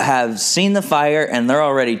year, have seen the fire and they're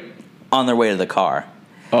already on their way to the car.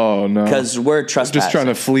 Oh, no. Because we're trespassing. Just trying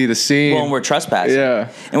to flee the scene. Well, and we're trespassing.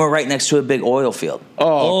 Yeah. And we're right next to a big oil field.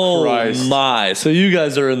 Oh, Christ. My. So you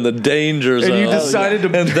guys are in the danger zone. And you decided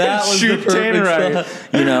to and that was shoot the perfect tannerite.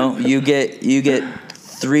 spot. You get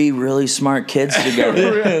 3 really smart kids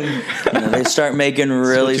together. They start making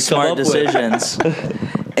really That's what you smart come up with. decisions.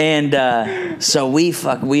 And so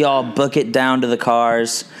we all book it down to the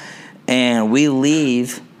cars, and we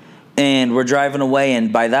leave, and we're driving away.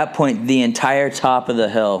 And by that point, the entire top of the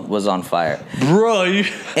hill was on fire. Bro,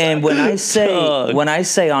 And when I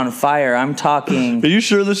say on fire, I'm talking. are you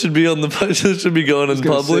sure this should be on the this should be going in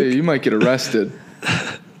Gonna public? say, you might get arrested.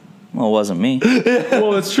 Well, it wasn't me.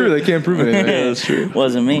 Well, that's true. They can't prove anything. Yeah, that's true.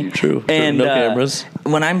 Wasn't me. True. And No cameras.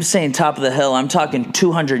 When I'm saying top of the hill, I'm talking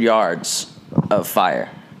 200 yards of fire,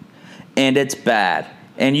 and it's bad.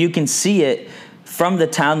 And you can see it from the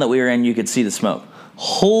town that we were in. You could see the smoke.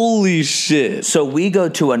 Holy shit. So we go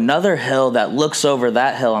to another hill that looks over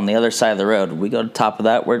that hill on the other side of the road. We go to the top of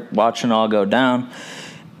that. We're watching it all go down.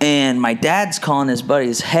 And my dad's calling his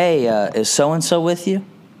buddies, hey, is so-and-so with you?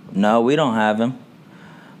 No, we don't have him.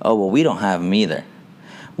 Oh, well, we don't have him either.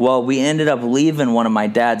 Well, we ended up leaving one of my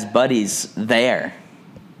dad's buddies there.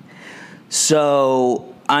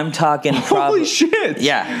 So I'm talking probably... Holy shit.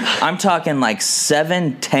 Yeah. I'm talking like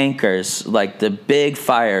 7 tankers, like the big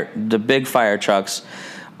fire trucks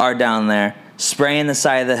are down there, spraying the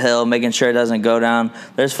side of the hill, making sure it doesn't go down.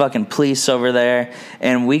 There's fucking police over there.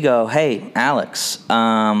 And we go, hey, Alex,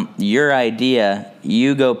 your idea,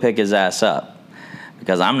 you go pick his ass up.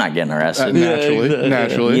 Because I'm not getting arrested.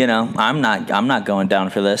 Naturally. I'm not going down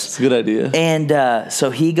for this. It's a good idea. And so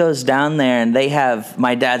he goes down there, and they have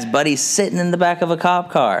my dad's buddy sitting in the back of a cop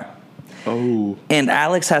car. Oh. And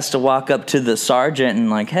Alex has to walk up to the sergeant and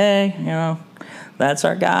like, hey, that's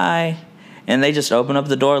our guy. And they just opened up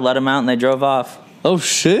the door, let him out, and they drove off. Oh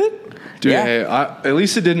shit. Dude, Yeah. hey, at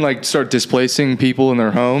least it didn't like start displacing people in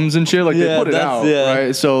their homes and shit. Like they Yeah, put it that's- out, yeah.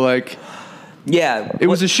 right? So like, Yeah. it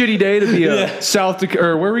was a shitty day to be a South Dakota,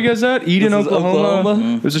 or where were you guys at? Eden, This is Oklahoma.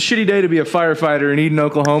 Oklahoma? It was a shitty day to be a firefighter in Eden,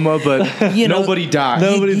 Oklahoma, but You know, nobody died.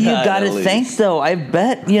 Nobody you died, got to at least. think, though. I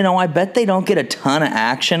bet they don't get a ton of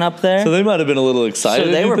action up there. So they might have been a little excited.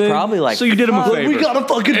 So they you were think? probably like, So you did him a "Fuck." favor. We got a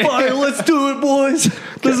fucking fire. Let's do it, boys.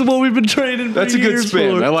 This is what we've been training for That's a good years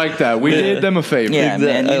spin. for. I like that. We did them a favor. Yeah,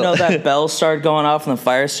 man. Exactly. You know that bell started going off in the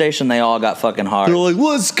fire station? They all got fucking hard. They're like,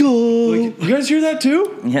 let's go. You guys hear that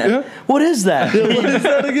too? Yeah. What is that? What is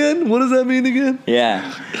that again? What does that mean again?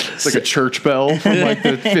 Yeah. It's like a church bell from like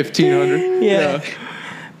the 1500s. Yeah.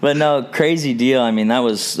 But no, crazy deal. I mean, that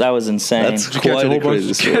was insane. That's Did you catch quite a whole a crazy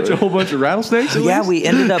bunch? story. Catch a whole bunch of rattlesnakes? at yeah, least?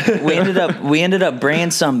 we ended up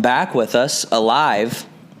bringing some back with us alive.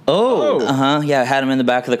 Oh. Yeah, I had them in the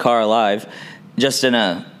back of the car alive, just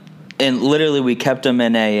and literally we kept them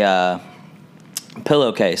in a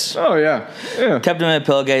pillowcase. Oh yeah, yeah. Kept them in a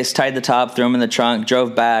pillowcase, tied the top, threw them in the trunk,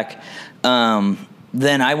 drove back.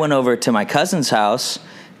 Then I went over to my cousin's house,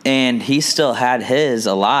 and he still had his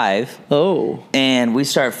alive. Oh. And we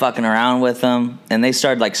started fucking around with them, and they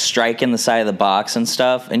started like striking the side of the box and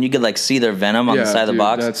stuff, and you could like see their venom on the side of the dude,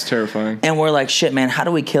 box. That's terrifying. And we're like, shit, man, how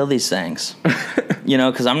do we kill these things? You know,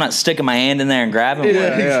 because I'm not sticking my hand in there and grabbing one.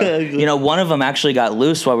 Exactly. You know, one of them actually got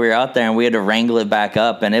loose while we were out there, and we had to wrangle it back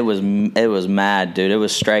up, and it was mad, dude. It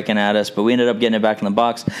was striking at us, but we ended up getting it back in the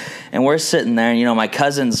box. And we're sitting there, and, you know, my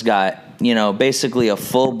cousin's got, you know, basically a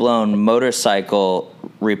full-blown motorcycle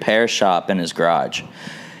repair shop in his garage.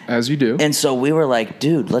 As you do. And so we were like,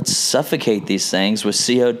 dude, let's suffocate these things with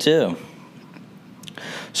CO2.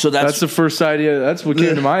 So That's the first idea. That's what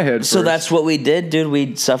came to my head. so first. that's what we did, dude.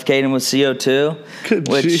 We suffocated them with CO2,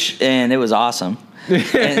 Good and it was awesome.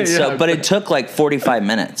 And so, Yeah. but it took like 45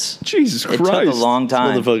 minutes. Jesus It Christ. took a long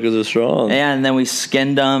time. Motherfuckers are strong. And then we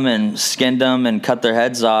skinned them and cut their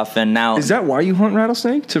heads off, and now Is that why you hunt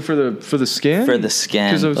rattlesnake? For the skin? for the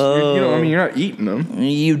skin. Because you know, I mean, you're not eating them.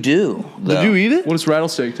 You do. Did you eat it? What does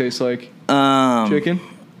rattlesnake taste like? Chicken?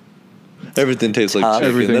 Everything tastes like Tough. chicken.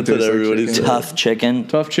 Everything That's what tastes like everybody chicken. says. Tough chicken.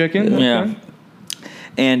 Tough chicken? Yeah. Okay.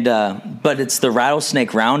 And but it's the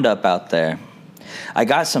rattlesnake roundup out there. I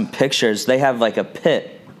got some pictures. They have like a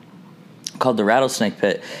pit called the rattlesnake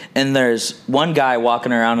pit, and there's one guy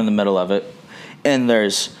walking around in the middle of it, and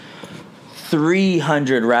there's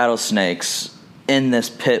 300 rattlesnakes in this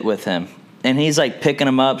pit with him, and he's like picking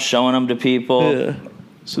them up, showing them to people. Yeah.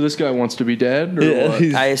 So this guy wants to be dead? Or Yeah, what?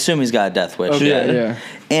 he's- I assume he's got a death wish. Okay, Yeah. yeah.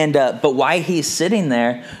 And but while he's sitting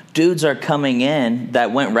there, dudes are coming in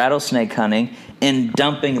that went rattlesnake hunting and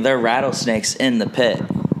dumping their rattlesnakes in the pit.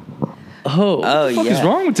 Oh. Oh What the fuck yeah, is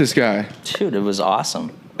wrong with this guy? dude, it was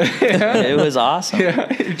awesome. It was awesome.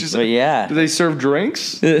 Yeah. You're just, But yeah, do they serve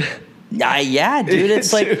drinks? yeah, dude.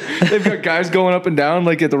 It's like They've got guys going up and down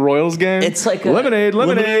like at the Royals game. It's like a- lemonade.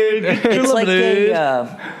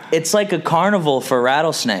 it's like a carnival for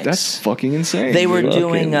rattlesnakes. That's fucking insane. they were dude.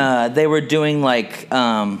 doing like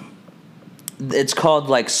it's called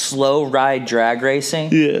like slow ride drag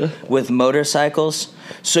racing. Yeah. With motorcycles.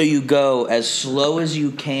 So you go as slow as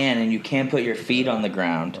you can, and you can't put your feet on the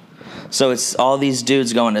ground. So it's all these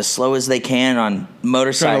dudes going as slow as they can on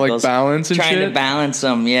motorcycles, balance and trying to shit? balance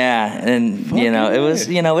them. Yeah, and you know Fucking it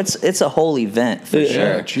was right. it's a whole event for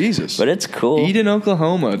Yeah, sure. Jesus. But it's cool. Eden,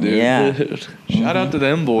 Oklahoma, dude. Yeah. Dude. Shout out to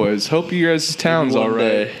them boys. Hope you guys' town's all One right.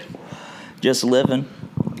 day. Just living.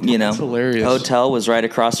 You know, That's hilarious. Hotel was right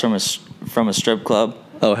across from a strip club.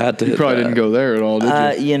 Oh, had to You hit probably that. didn't go there at all,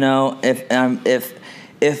 did you? You know,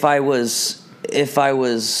 if I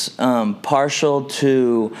was partial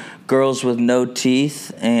to girls with no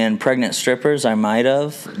teeth and pregnant strippers, I might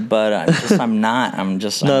have, but I'm not. I'm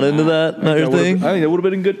Not into that? Not your thing? I think that would have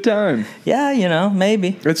been a good time. Yeah, you know,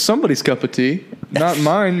 maybe. It's somebody's cup of tea. Not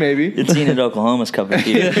mine, maybe. It's Enid, Oklahoma's cup of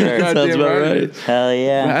tea for sure. God Sounds damn about right it right. is. Hell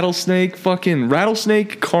yeah.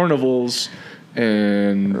 Rattlesnake carnivals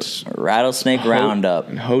and Rattlesnake roundup.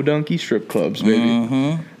 Hodunky strip clubs, baby.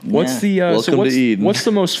 Mm-hmm. What's the Welcome to what's, Eden. what's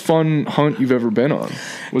the most fun hunt you've ever been on?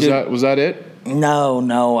 Was Dude. that it?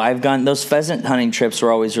 No. I've gone. Those pheasant hunting trips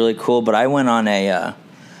were always really cool, but I went on a.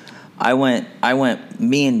 I went.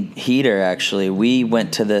 Me and Heater actually. We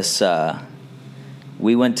went to this.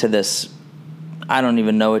 I don't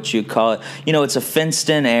even know what you call it. You know, it's a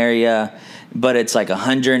fenced-in area, but it's like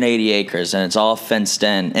 180 acres, and it's all fenced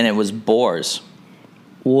in, and it was boars.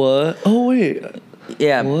 What? Oh, wait.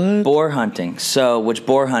 Yeah, What? boar hunting. Which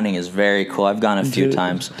boar hunting is very cool. I've gone a few Dude.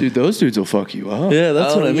 times. Dude, those dudes will fuck you up. Yeah,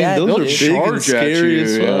 that's Oh, what I mean. yeah, Those they'll are big charge and at scary you,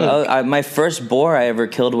 as fuck. yeah. My first boar I ever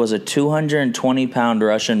killed was a 220-pound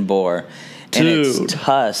Russian boar, and its Dude.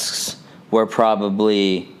 tusks were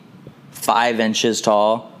probably 5 inches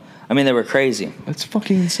tall. I mean, they were crazy. That's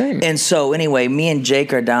fucking insane. And so anyway, me and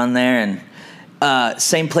Jake are down there, and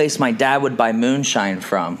same place my dad would buy moonshine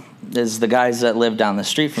from. Is the guys that live down the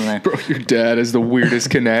street from there. Bro, your dad is the weirdest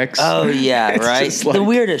connects. Oh yeah, It's right. just like- The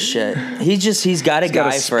weirdest shit. He's got a He's got guy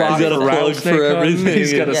a for spot He's got a everything. plug rattlesnake for hunting. everything.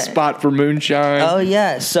 He's got a Yeah. spot for moonshine. Oh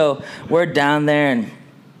yeah. So we're down there and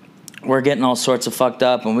we're getting all sorts of fucked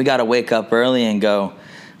up, and we got to wake up early and go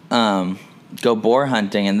boar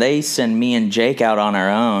hunting. And they send me and Jake out on our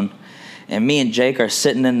own, and me and Jake are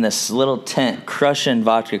sitting in this little tent crushing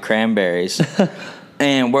vodka cranberries.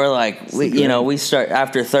 And we're like, we start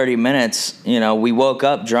after 30 minutes. We woke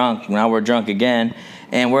up drunk. Now we're drunk again,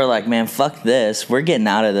 and we're like, man, fuck this. We're getting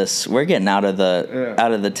out of this. We're getting out of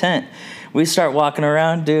the tent. We start walking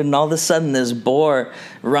around, dude, and all of a sudden this boar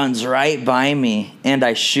runs right by me, and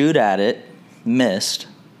I shoot at it. Missed.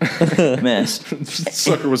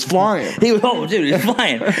 Sucker was flying. He was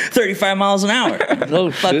flying 35 miles an hour. Oh,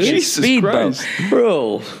 Fucking shit. Jesus speedboat. Christ.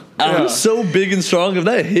 Bro, you're so big and strong. If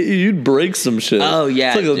that hit you, you'd break some shit. Oh,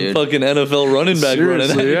 yeah, it's like dude. a fucking NFL running back running.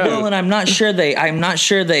 Seriously, yeah. Well, and I'm not sure they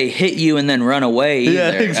hit you and then run away either. Yeah,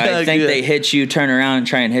 exactly, I think yeah. they hit you, turn around, and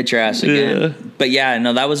try and hit your ass again. Yeah. But yeah,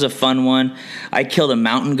 no, that was a fun one. I killed a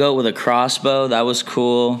mountain goat with a crossbow. That was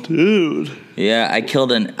cool. Dude. Yeah, I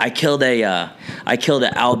killed an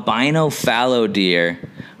albino fallow deer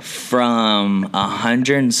from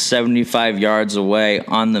 175 yards away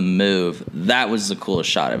on the move. That was the coolest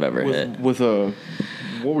shot I've ever hit. With a...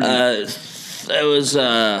 What were you... It was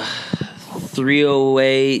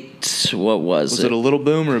 308. What was was it a little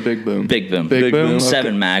boom or a big boom? Big boom. Big boom?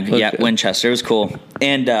 7 mag. Yeah, Okay. Winchester. It was cool.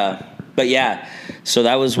 And but yeah, so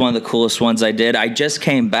that was one of the coolest ones I did. I just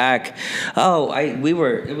came back.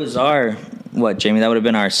 It was our what, Jamie? That would have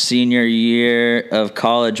been our senior year of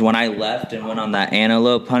college when I left and went on that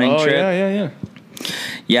antelope hunting Oh, trip. yeah.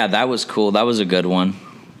 Yeah, that was cool. That was a good one.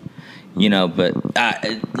 But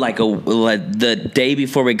the day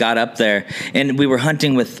before we got up there, and we were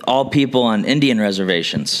hunting with all people on Indian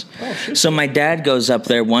reservations. Oh, shit. So my dad goes up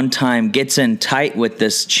there one time, gets in tight with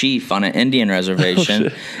this chief on an Indian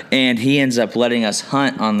reservation, and he ends up letting us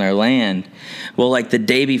hunt on their land. Well, like the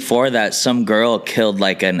day before that, some girl killed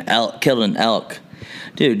an elk.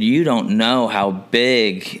 Dude, you don't know how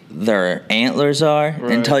big their antlers are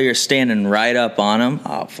until you're standing right up on them.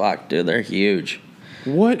 Oh, fuck, dude, they're huge.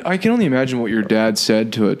 What? I can only imagine what your dad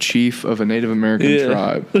said to a chief of a Native American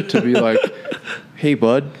tribe to be like, hey,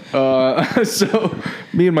 bud, so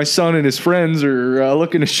me and my son and his friends are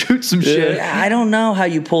looking to shoot some shit. Yeah, I don't know how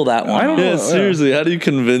you pull that one I don't off. know. Yeah, seriously, how do you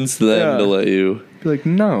convince them to let you? Be like,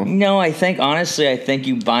 no. No, I think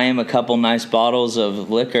you buy him a couple nice bottles of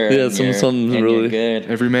liquor. Yeah, and something you're really- good.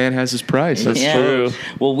 Every man has his price. That's Yeah. true.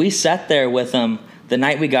 Well, we sat there with him the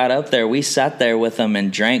night we got up there. We sat there with him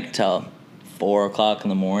and drank till 4 o'clock in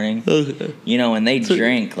the morning. Okay. And they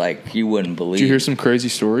drink like you wouldn't believe. Did you hear some crazy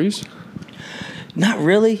stories? Not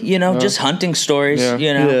really. Just hunting stories. Yeah.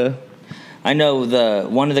 Yeah. I know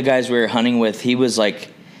one of the guys we were hunting with. He was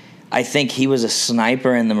I think he was a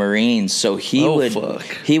sniper in the Marines, so he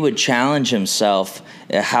would challenge himself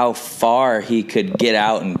at how far he could get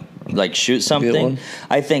out and shoot something. one.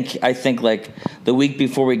 I think the week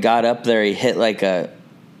before we got up there, he hit a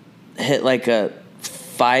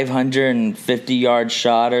 550-yard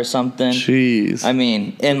shot or something. Jeez. I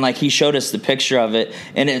mean, and he showed us the picture of it,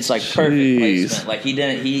 and it's perfect placement. He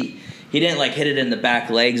didn't hit it in the back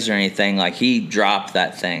legs or anything. He dropped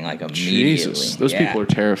that thing immediately. Jesus. Those people are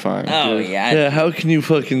terrifying. Oh dude. yeah. Yeah, how can you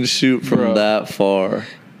fucking shoot from that far?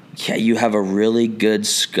 Yeah, you have a really good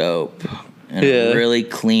scope and a really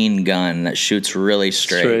clean gun that shoots really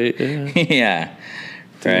straight. Yeah. Yeah.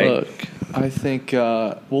 Right. Look. I think,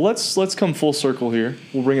 let's come full circle here.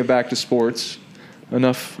 We'll bring it back to sports.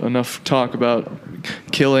 Enough talk about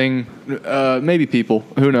killing, maybe people.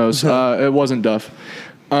 Who knows? It wasn't Duff.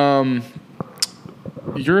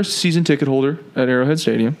 You're a season ticket holder at Arrowhead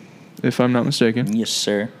Stadium, if I'm not mistaken. Yes,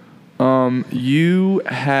 sir.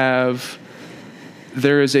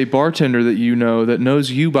 There is a bartender that you know that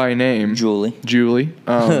knows you by name. Julie.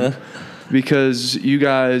 Because you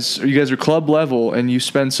guys are club level and you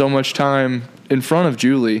spend so much time in front of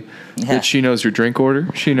Julie that she knows your drink order.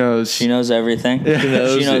 She knows everything.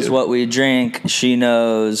 Yeah. She knows what we drink. She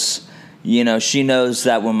knows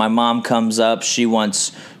that when my mom comes up, she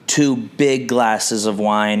wants 2 big glasses of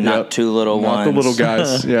wine, not 2 little Not ones. the little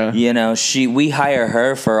guys. Yeah. You know, we hire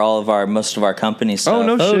her for most of our company stuff. Oh,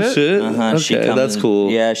 no Oh shit. shit! Uh-huh. She Okay, comes that's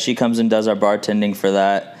cool. Yeah, she comes and does our bartending for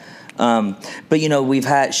that. But you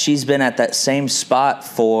know, she's been at that same spot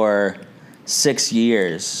for 6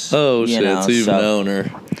 years. Oh you shit! know, So you've known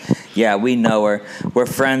her. Yeah, we know her. We're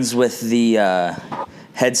friends with the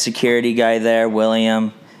head security guy there,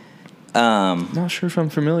 William. Not sure if I'm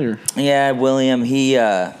familiar. Yeah, William.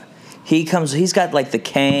 He comes. He's got like the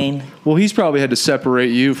cane. Well, he's probably had to separate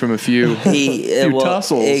you from a few. Few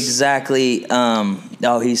tussles. Exactly.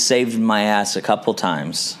 He saved my ass a couple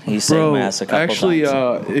times. He saved Bro, my ass a couple actually,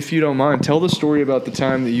 times. if you don't mind, tell the story about the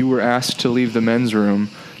time that you were asked to leave the men's room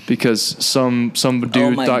because some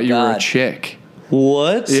dude my thought you were a God. chick.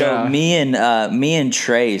 What? Yeah. So me and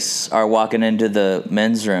Trace are walking into the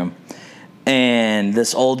men's room, and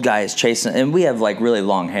this old guy is chasing. And we have like really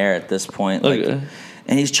long hair at this point. Like, Okay.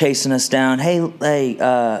 and he's chasing us down. Hey,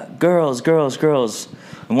 girls.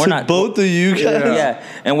 And we're not Both of you guys. Yeah,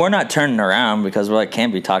 and we're not turning around because we're like,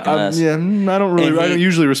 can't be talking to us. Yeah, I don't And I don't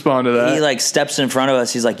usually respond to that. He like steps in front of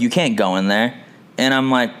us. He's like, "You can't go in there." And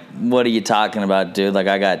I'm like, "What are you talking about, dude? Like,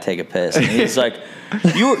 I gotta take a piss." And he's like,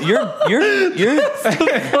 "You're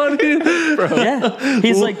Funny, bro. yeah."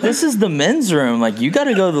 He's like, "This is the men's room. Like, you got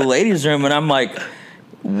to go to the ladies' room." And I'm like,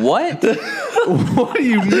 "What?" What do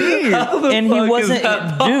you mean? And he fuck is wasn't,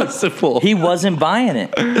 that possible? dude. He wasn't buying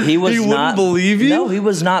it. He was He wouldn't not believe you? No, he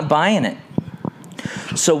was not buying it.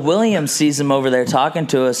 So William sees him over there talking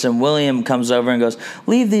to us, and William comes over and goes,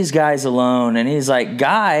 "Leave these guys alone." And he's like,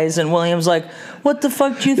 "Guys," and William's like, "What the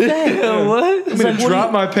fuck do you think?" What? I'm gonna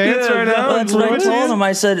drop my pants right now. That's and what I run told in? him.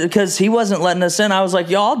 I said, because he wasn't letting us in. I was like,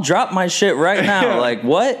 "Yo, I'll drop my shit right now." Yeah. Like,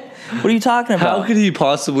 what? What are you talking about? How could he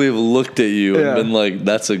possibly have looked at you Yeah. and been like,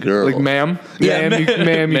 "That's a girl"? Like, ma'am, Yeah, ma'am, you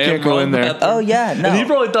ma'am, can't go wrong in there. bathroom. Oh yeah, no. And he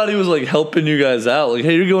probably thought he was like helping you guys out. Like,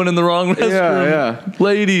 hey, you're going in the wrong restroom. Yeah.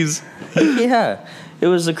 Ladies. Yeah, it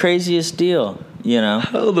was the craziest deal. You know,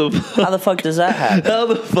 How the how the fuck does that happen? how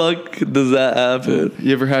the fuck does that happen?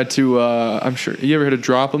 You ever had to? I'm sure you ever had to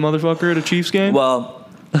drop a motherfucker at a Chiefs game. Well,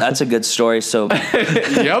 that's a good story. So,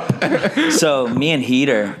 Yep. so me and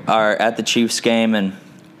Heater are at the Chiefs game, and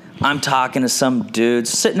I'm talking to some dudes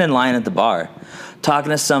sitting in line at the bar, talking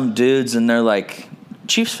to some dudes, and they're like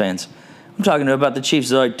Chiefs fans. I'm talking to them about the Chiefs.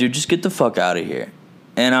 They're like, "Dude, just get the fuck out of here."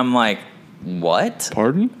 And I'm like, "What?"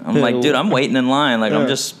 Pardon? I'm like, "Dude, I'm waiting in line. Like, Yeah.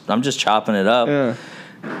 I'm just chopping it up." Yeah.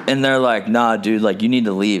 And they're like, "Nah, dude, like, you need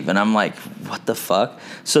to leave." And I'm like, "What the fuck?"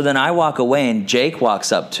 So then I walk away, and Jake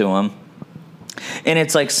walks up to him. And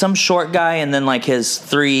it's like some short guy and then like his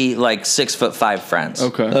 3 like 6'5" friends.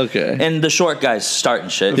 Okay. Okay. And the short guy's starting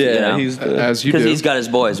shit. yeah, you know? he's the, As you do. Because he's got his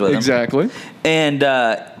boys with him. Exactly. And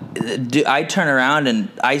I turn around and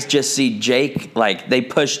I just see Jake, like they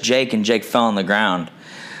pushed Jake and Jake fell on the ground.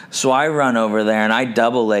 So I run over there and I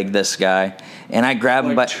double leg this guy and I grab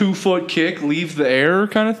him by. Like 2 foot kick, leave the air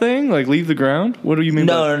kind of thing? Like leave the ground? What do you mean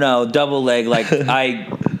by No, double leg. Like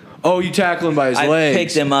Oh, you tackle him by his I legs.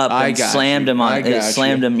 picked him up and slammed him on.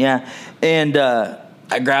 Slammed him, yeah. And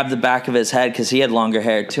I grabbed the back of his head because he had longer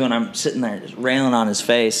hair too, and I'm sitting there just railing on his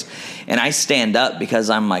face. And I stand up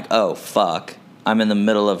because I'm like, oh fuck, I'm in the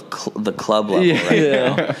middle of the club level right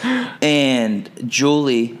now. And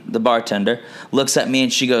Julie, the bartender, looks at me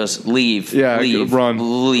and she goes, "Leave, Yeah, leave,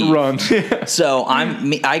 run, leave." run. So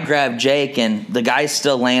I grab Jake and the guy's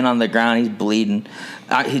still laying on the ground. He's bleeding.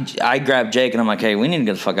 I grab Jake and I'm like, "Hey, we need to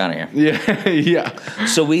get the fuck out of here." Yeah, yeah.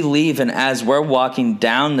 So we leave, and as we're walking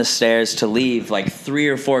down the stairs to leave, like 3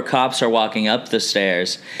 or 4 cops are walking up the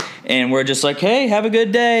stairs, and we're just like, "Hey, have a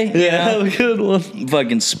good day." You yeah, know? have a good one.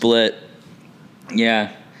 Fucking split.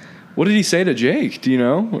 Yeah. What did he say to Jake? Do you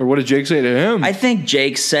know? Or what did Jake say to him? I think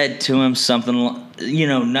Jake said to him something,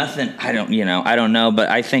 nothing. I don't know, but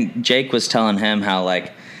I think Jake was telling him how,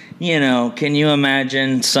 like, can you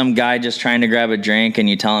imagine some guy just trying to grab a drink and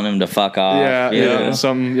you telling him to fuck off?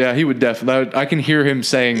 Yeah, he would definitely. I can hear him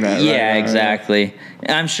saying that. Yeah, right now, exactly.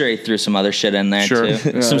 I'm sure he threw some other shit in there Sure.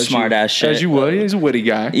 too. Yeah, Some as smart you- ass shit. As you would. He's a witty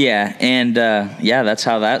guy. Yeah, and that's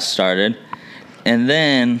how that started. And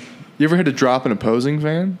then You ever had to drop an opposing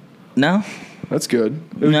fan? no, That's good.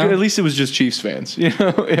 It was No. good. At least it was just Chiefs fans. Yeah.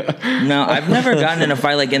 no, I've never gotten in a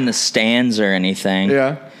fight like in the stands or anything.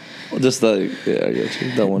 Yeah. Just like, yeah, I got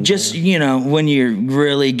you. That one. Just when you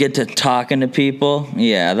really get to talking to people,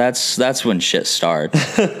 yeah, that's when shit starts.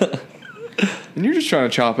 And you're just trying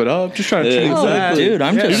to chop it up, just trying to chill Oh, back. dude,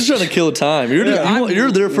 I'm You're just just trying to kill time. You're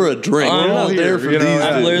there for a drink. You're not there for you know, these.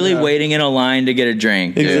 I'm things. literally waiting in a line to get a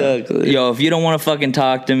drink. dude. Exactly. Yo, if you don't want to fucking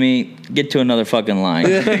talk to me, get to another fucking line.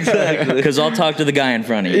 Exactly. Because I'll talk to the guy in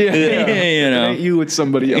front of you. Yeah. you know. Ain't you with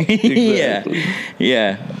somebody else.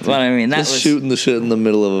 Yeah. But I mean, that Just was shooting the shit in the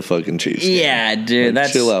middle of a fucking cheese. Yeah, dude.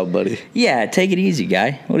 That's Chill out, buddy. Yeah, take it easy,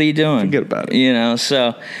 guy. What are you doing? Forget about it. You know,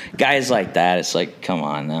 so guys like that, it's like, come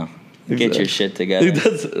on now. Get your shit together.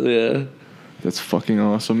 Yeah. That's fucking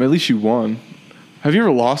awesome. At least you won. Have you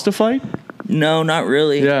ever lost a fight? No, not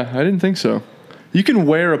really. Yeah, I didn't think so. You can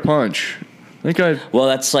wear a punch. I think I. Well,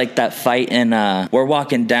 that's like that fight in, we're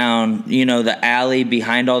walking down, you know, the alley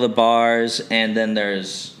behind all the bars, and then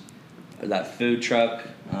there's that food truck.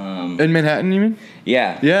 In Manhattan, you mean?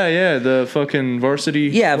 Yeah. Yeah, the fucking varsity.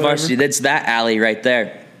 Yeah, whatever. varsity. That's that alley right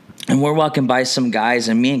there. And we're walking by some guys,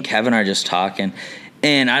 and me and Kevin are just talking.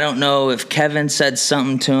 And I don't know if Kevin said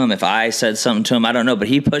something to him, if I said something to him, I don't know. But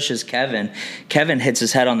he pushes Kevin. Kevin hits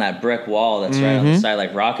his head on that brick wall that's right on the side,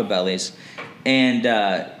 like Rockabelly's, and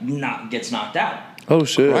gets knocked out. Oh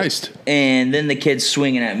shit. Christ. And then the kid's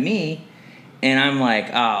swinging at me, and I'm like,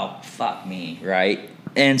 oh, fuck me, right?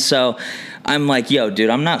 And so I'm like, yo, dude,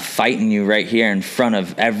 I'm not fighting you right here in front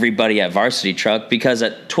of everybody at Varsity Truck, because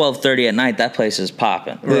at 12:30 at night, that place is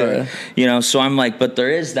popping. Right. You know, so I'm like, but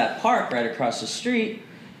there is that park right across the street,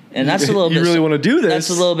 and that's a little You bit. really wanna do this? That's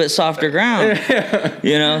a little bit softer ground.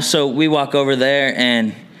 You know, so we walk over there,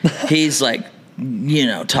 and he's like, you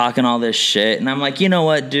know, talking all this shit, and I'm like, you know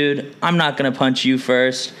what, dude, I'm not gonna punch you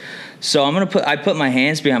first. So I put my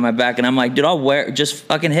hands behind my back, and I'm like, dude, just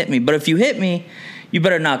fucking hit me. But if you hit me, you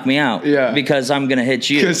better knock me out. Yeah. Because I'm gonna hit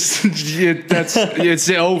you. Because it's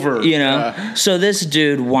over. You know? Yeah. So this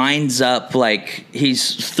dude winds up like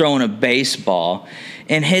he's throwing a baseball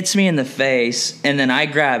and hits me in the face, and then I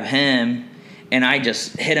grab him and I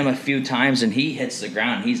just hit him a few times, and he hits the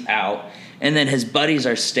ground. He's out. And then his buddies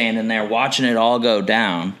are standing there watching it all go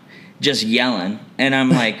down, just yelling. And I'm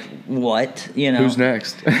like, what? You know? Who's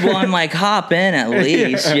next? Well, I'm like, hop in at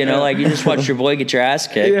least, you know, like you just watch your boy get your ass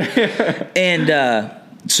kicked. Yeah. And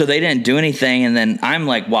so they didn't do anything, and then I'm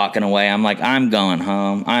like walking away. I'm like, I'm going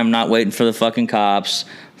home. I'm not waiting for the fucking cops.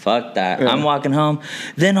 Fuck that. Yeah. I'm walking home.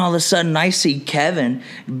 Then all of a sudden I see Kevin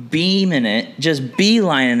beaming it, just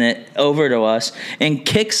beelining it over to us, and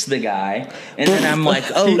kicks the guy. And then I'm like,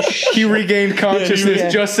 oh shit. He regained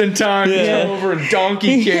consciousness just in time to Yeah. go over and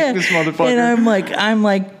donkey kick this motherfucker. And I'm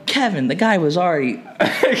like, Kevin, the guy was already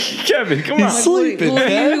Kevin, come on. sleeping, What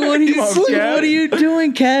Kev. are you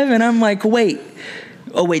doing, Kevin? I'm like, wait.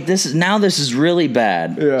 Oh wait, this is really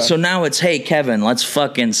bad. Yeah. So now it's, hey Kevin, let's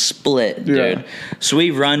fucking split, dude. Yeah. So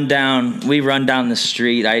we run down the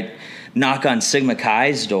street. I knock on Sigma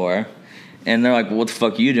Chi's door, and they're like, what the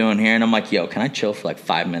fuck are you doing here? And I'm like, yo, can I chill for like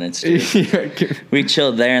 5 minutes, dude? Yeah. We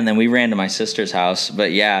chilled there, and then we ran to my sister's house.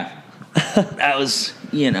 But yeah, that was,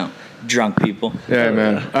 you know, drunk people. Yeah,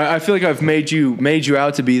 man. I feel like I've made you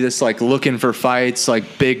out to be this like looking for fights,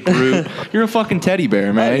 like big brute. You're a fucking teddy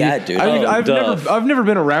bear, man. Oh, yeah, dude. I mean, Duff. I've never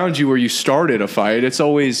been around you where you started a fight. It's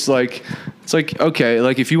always like, it's like, okay,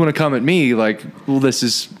 like if you want to come at me, like, well, this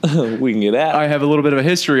is, We can get out. I have a little bit of a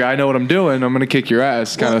history. I know what I'm doing. I'm gonna kick your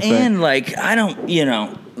ass, kind of thing. And like, I don't, you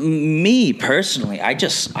know, me personally, I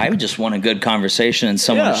just want a good conversation and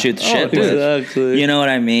someone Yeah. to shoot the Oh, shit dude. with. Exactly. You know what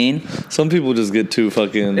I mean? Some people just get too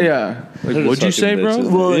fucking. Yeah. Like, They're what'd you just say, fucking bro?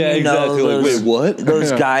 bitches. Well, yeah, you know, exactly. Like, those- wait, what?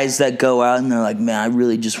 Those Yeah. guys that go out and they're like, man, I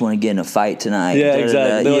really just want to get in a fight tonight. Yeah, Da-da-da,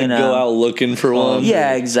 exactly. They you like know? go out looking for one.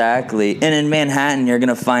 Yeah, exactly. And in Manhattan, you're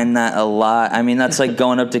gonna find that a lot. I mean, that's like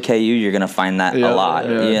going up to KU. You're gonna find that Yeah, a lot.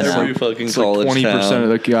 yeah. You Every know? fucking It's like college 20% town. of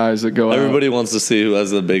the guys that go out. Everybody wants to see who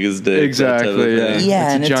has the biggest dick. that type of Exactly, yeah. thing. Yeah,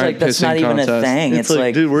 It's a and it's giant like that's pissing not even a contest. thing. It's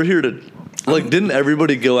like, dude, we're here to. Like, didn't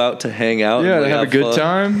everybody go out to hang out? Yeah, and, they like, have a good fun?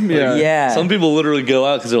 time. Like, Yeah. yeah. Some people literally go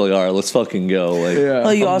out because they're like, all right, let's fucking go. Like, Yeah.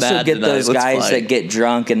 Well, you I'm also mad get tonight, those let's guys fight. that get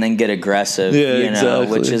drunk and then get aggressive, Yeah, you know,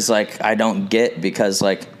 exactly. which is like I don't get because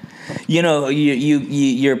like, you know,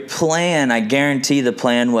 your plan. I guarantee the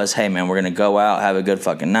plan was, hey man, we're gonna go out, have a good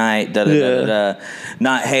fucking night. Da da da da.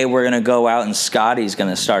 Not hey, we're gonna go out and Scotty's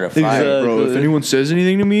gonna start a fight. Exactly. Bro, if anyone says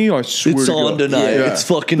anything to me, I swear It's to on God. tonight. It's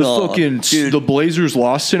fucking the on. fucking Dude. the Blazers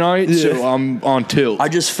lost tonight, so I'm on tilt. I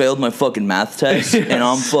just failed my fucking math test and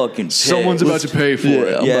I'm fucking pissed. Someone's about to pay for Yeah,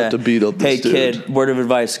 it. I'm about to beat up Hey this dude. kid, word of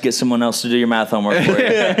advice: get someone else to do your math homework for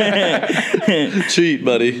you. Cheat,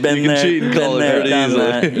 buddy. Been you can there, cheat in been college there, pretty done easily.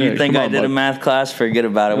 that. You Yeah, think come I on, did a bud. math class? Forget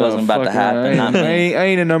about it. It Oh, wasn't about to fuck, happen. Not I me.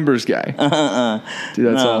 ain't a numbers guy. Dude,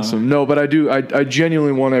 that's No. awesome. No, but I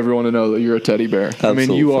genuinely want everyone to know that you're a teddy bear. I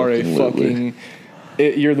mean, you are a Absolutely.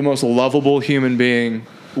 fucking. You're the most lovable human being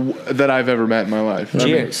that I've ever met in my life.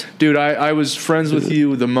 Cheers. I mean, dude, I was friends with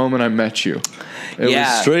you the moment I met you. It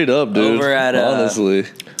Yeah. was, Straight up, dude. Over at, honestly.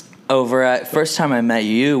 First time I met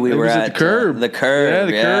you, we it were was at the curb. the curb. Yeah,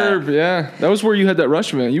 the curb. Yeah, that was where you had that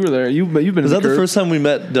rush event. You were there. You've been. Was in that the the curb. first time we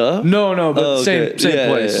met Duff? No, but Oh, okay. same Yeah,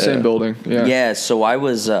 place, yeah, same yeah. building. Yeah. Yeah, so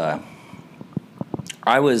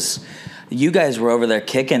you guys were over there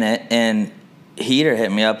kicking it, and Heater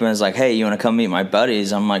hit me up and was like, hey, you want to come meet my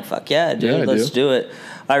buddies? I'm like, fuck yeah, dude, Yeah, I let's do it.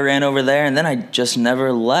 I ran over there, and then I just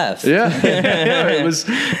never left. Yeah, it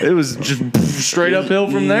was just straight uphill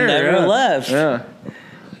from there. Never left. Yeah,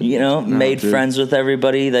 You know, made dude. friends with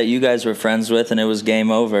everybody that you guys were friends with, and it was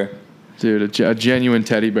game over. dude, a genuine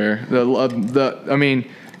teddy bear. I mean,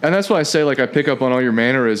 and that's why I say, like, I pick up on all your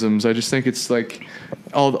mannerisms. I just think it's like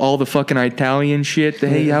all the fucking Italian shit. The,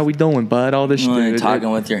 hey, how we doing, bud? All this shit.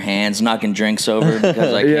 Talking with your hands, knocking drinks over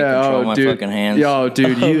because I can't control my dude. fucking hands. Yo,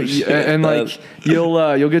 dude, and like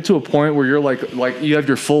you'll get to a point where you're like you have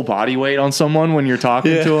your full body weight on someone when you're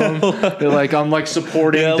talking to them. You're like, I'm like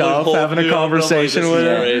supporting Duff, having a conversation with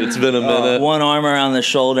him. Right. It's been a minute. One arm around the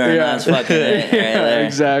shoulder, and that's fucking it right there.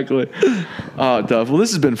 Exactly. Oh, Duff. Well, this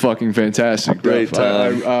has been fucking fantastic. Great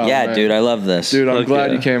Duff. time. Yeah, dude, I love this. Dude, I'm Fuck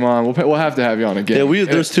glad yeah. you came on. We'll have to have you on again. Yeah,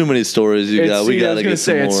 there's too many stories you got. We I got was to gonna get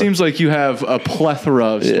some say, more. it seems like you have a plethora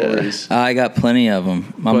of stories. I got plenty of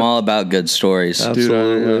them. I'm all about good stories. Dude,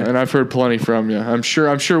 Absolutely. and I've heard plenty from you. I'm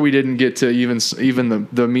sure we didn't get to even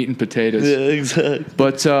the meat and potatoes. Yeah, exactly.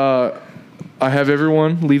 But I have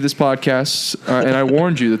everyone leave this podcast, and I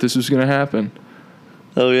warned you that this was going to happen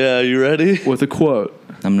Oh yeah, you ready? with a quote,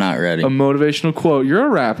 I'm not ready. a motivational quote. You're a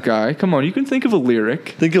rap guy. Come on, you can think of a lyric.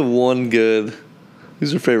 Think of one good.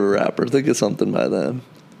 Who's your favorite rapper? Think of something by them.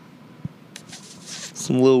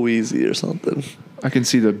 Some Lil Weezy or something. I can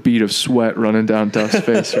see the bead of sweat running down Duff's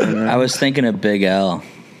face right I now. was thinking of Big L.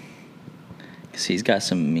 Because he's got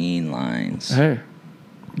some mean lines. Hey,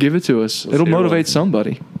 give it to us. It'll hear motivate one.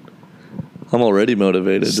 somebody. I'm already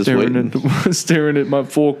motivated. Just waiting. Staring at my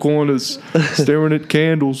four corners, staring at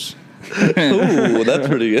candles. Ooh, that's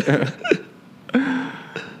pretty good.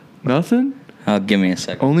 Nothing? Oh, give me a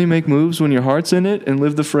second. Only make moves when your heart's in it and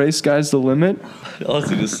live the phrase sky's the limit.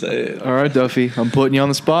 Honestly, just say it. All right, Duffy, I'm putting you on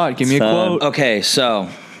the spot. Give me a Time. quote. Okay, so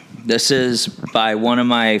this is by one of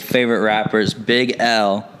my favorite rappers, Big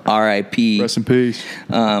L, R.I.P. Rest in peace.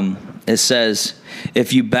 It says,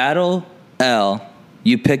 if you battle L,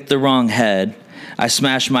 you pick the wrong head. I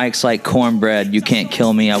smash mics like cornbread. You can't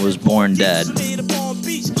kill me. I was born dead.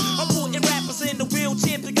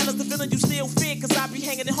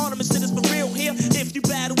 If you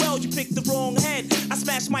battle well, you pick the wrong head. I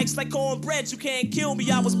smash mics like cornbread. You can't kill me.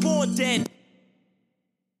 I was born dead.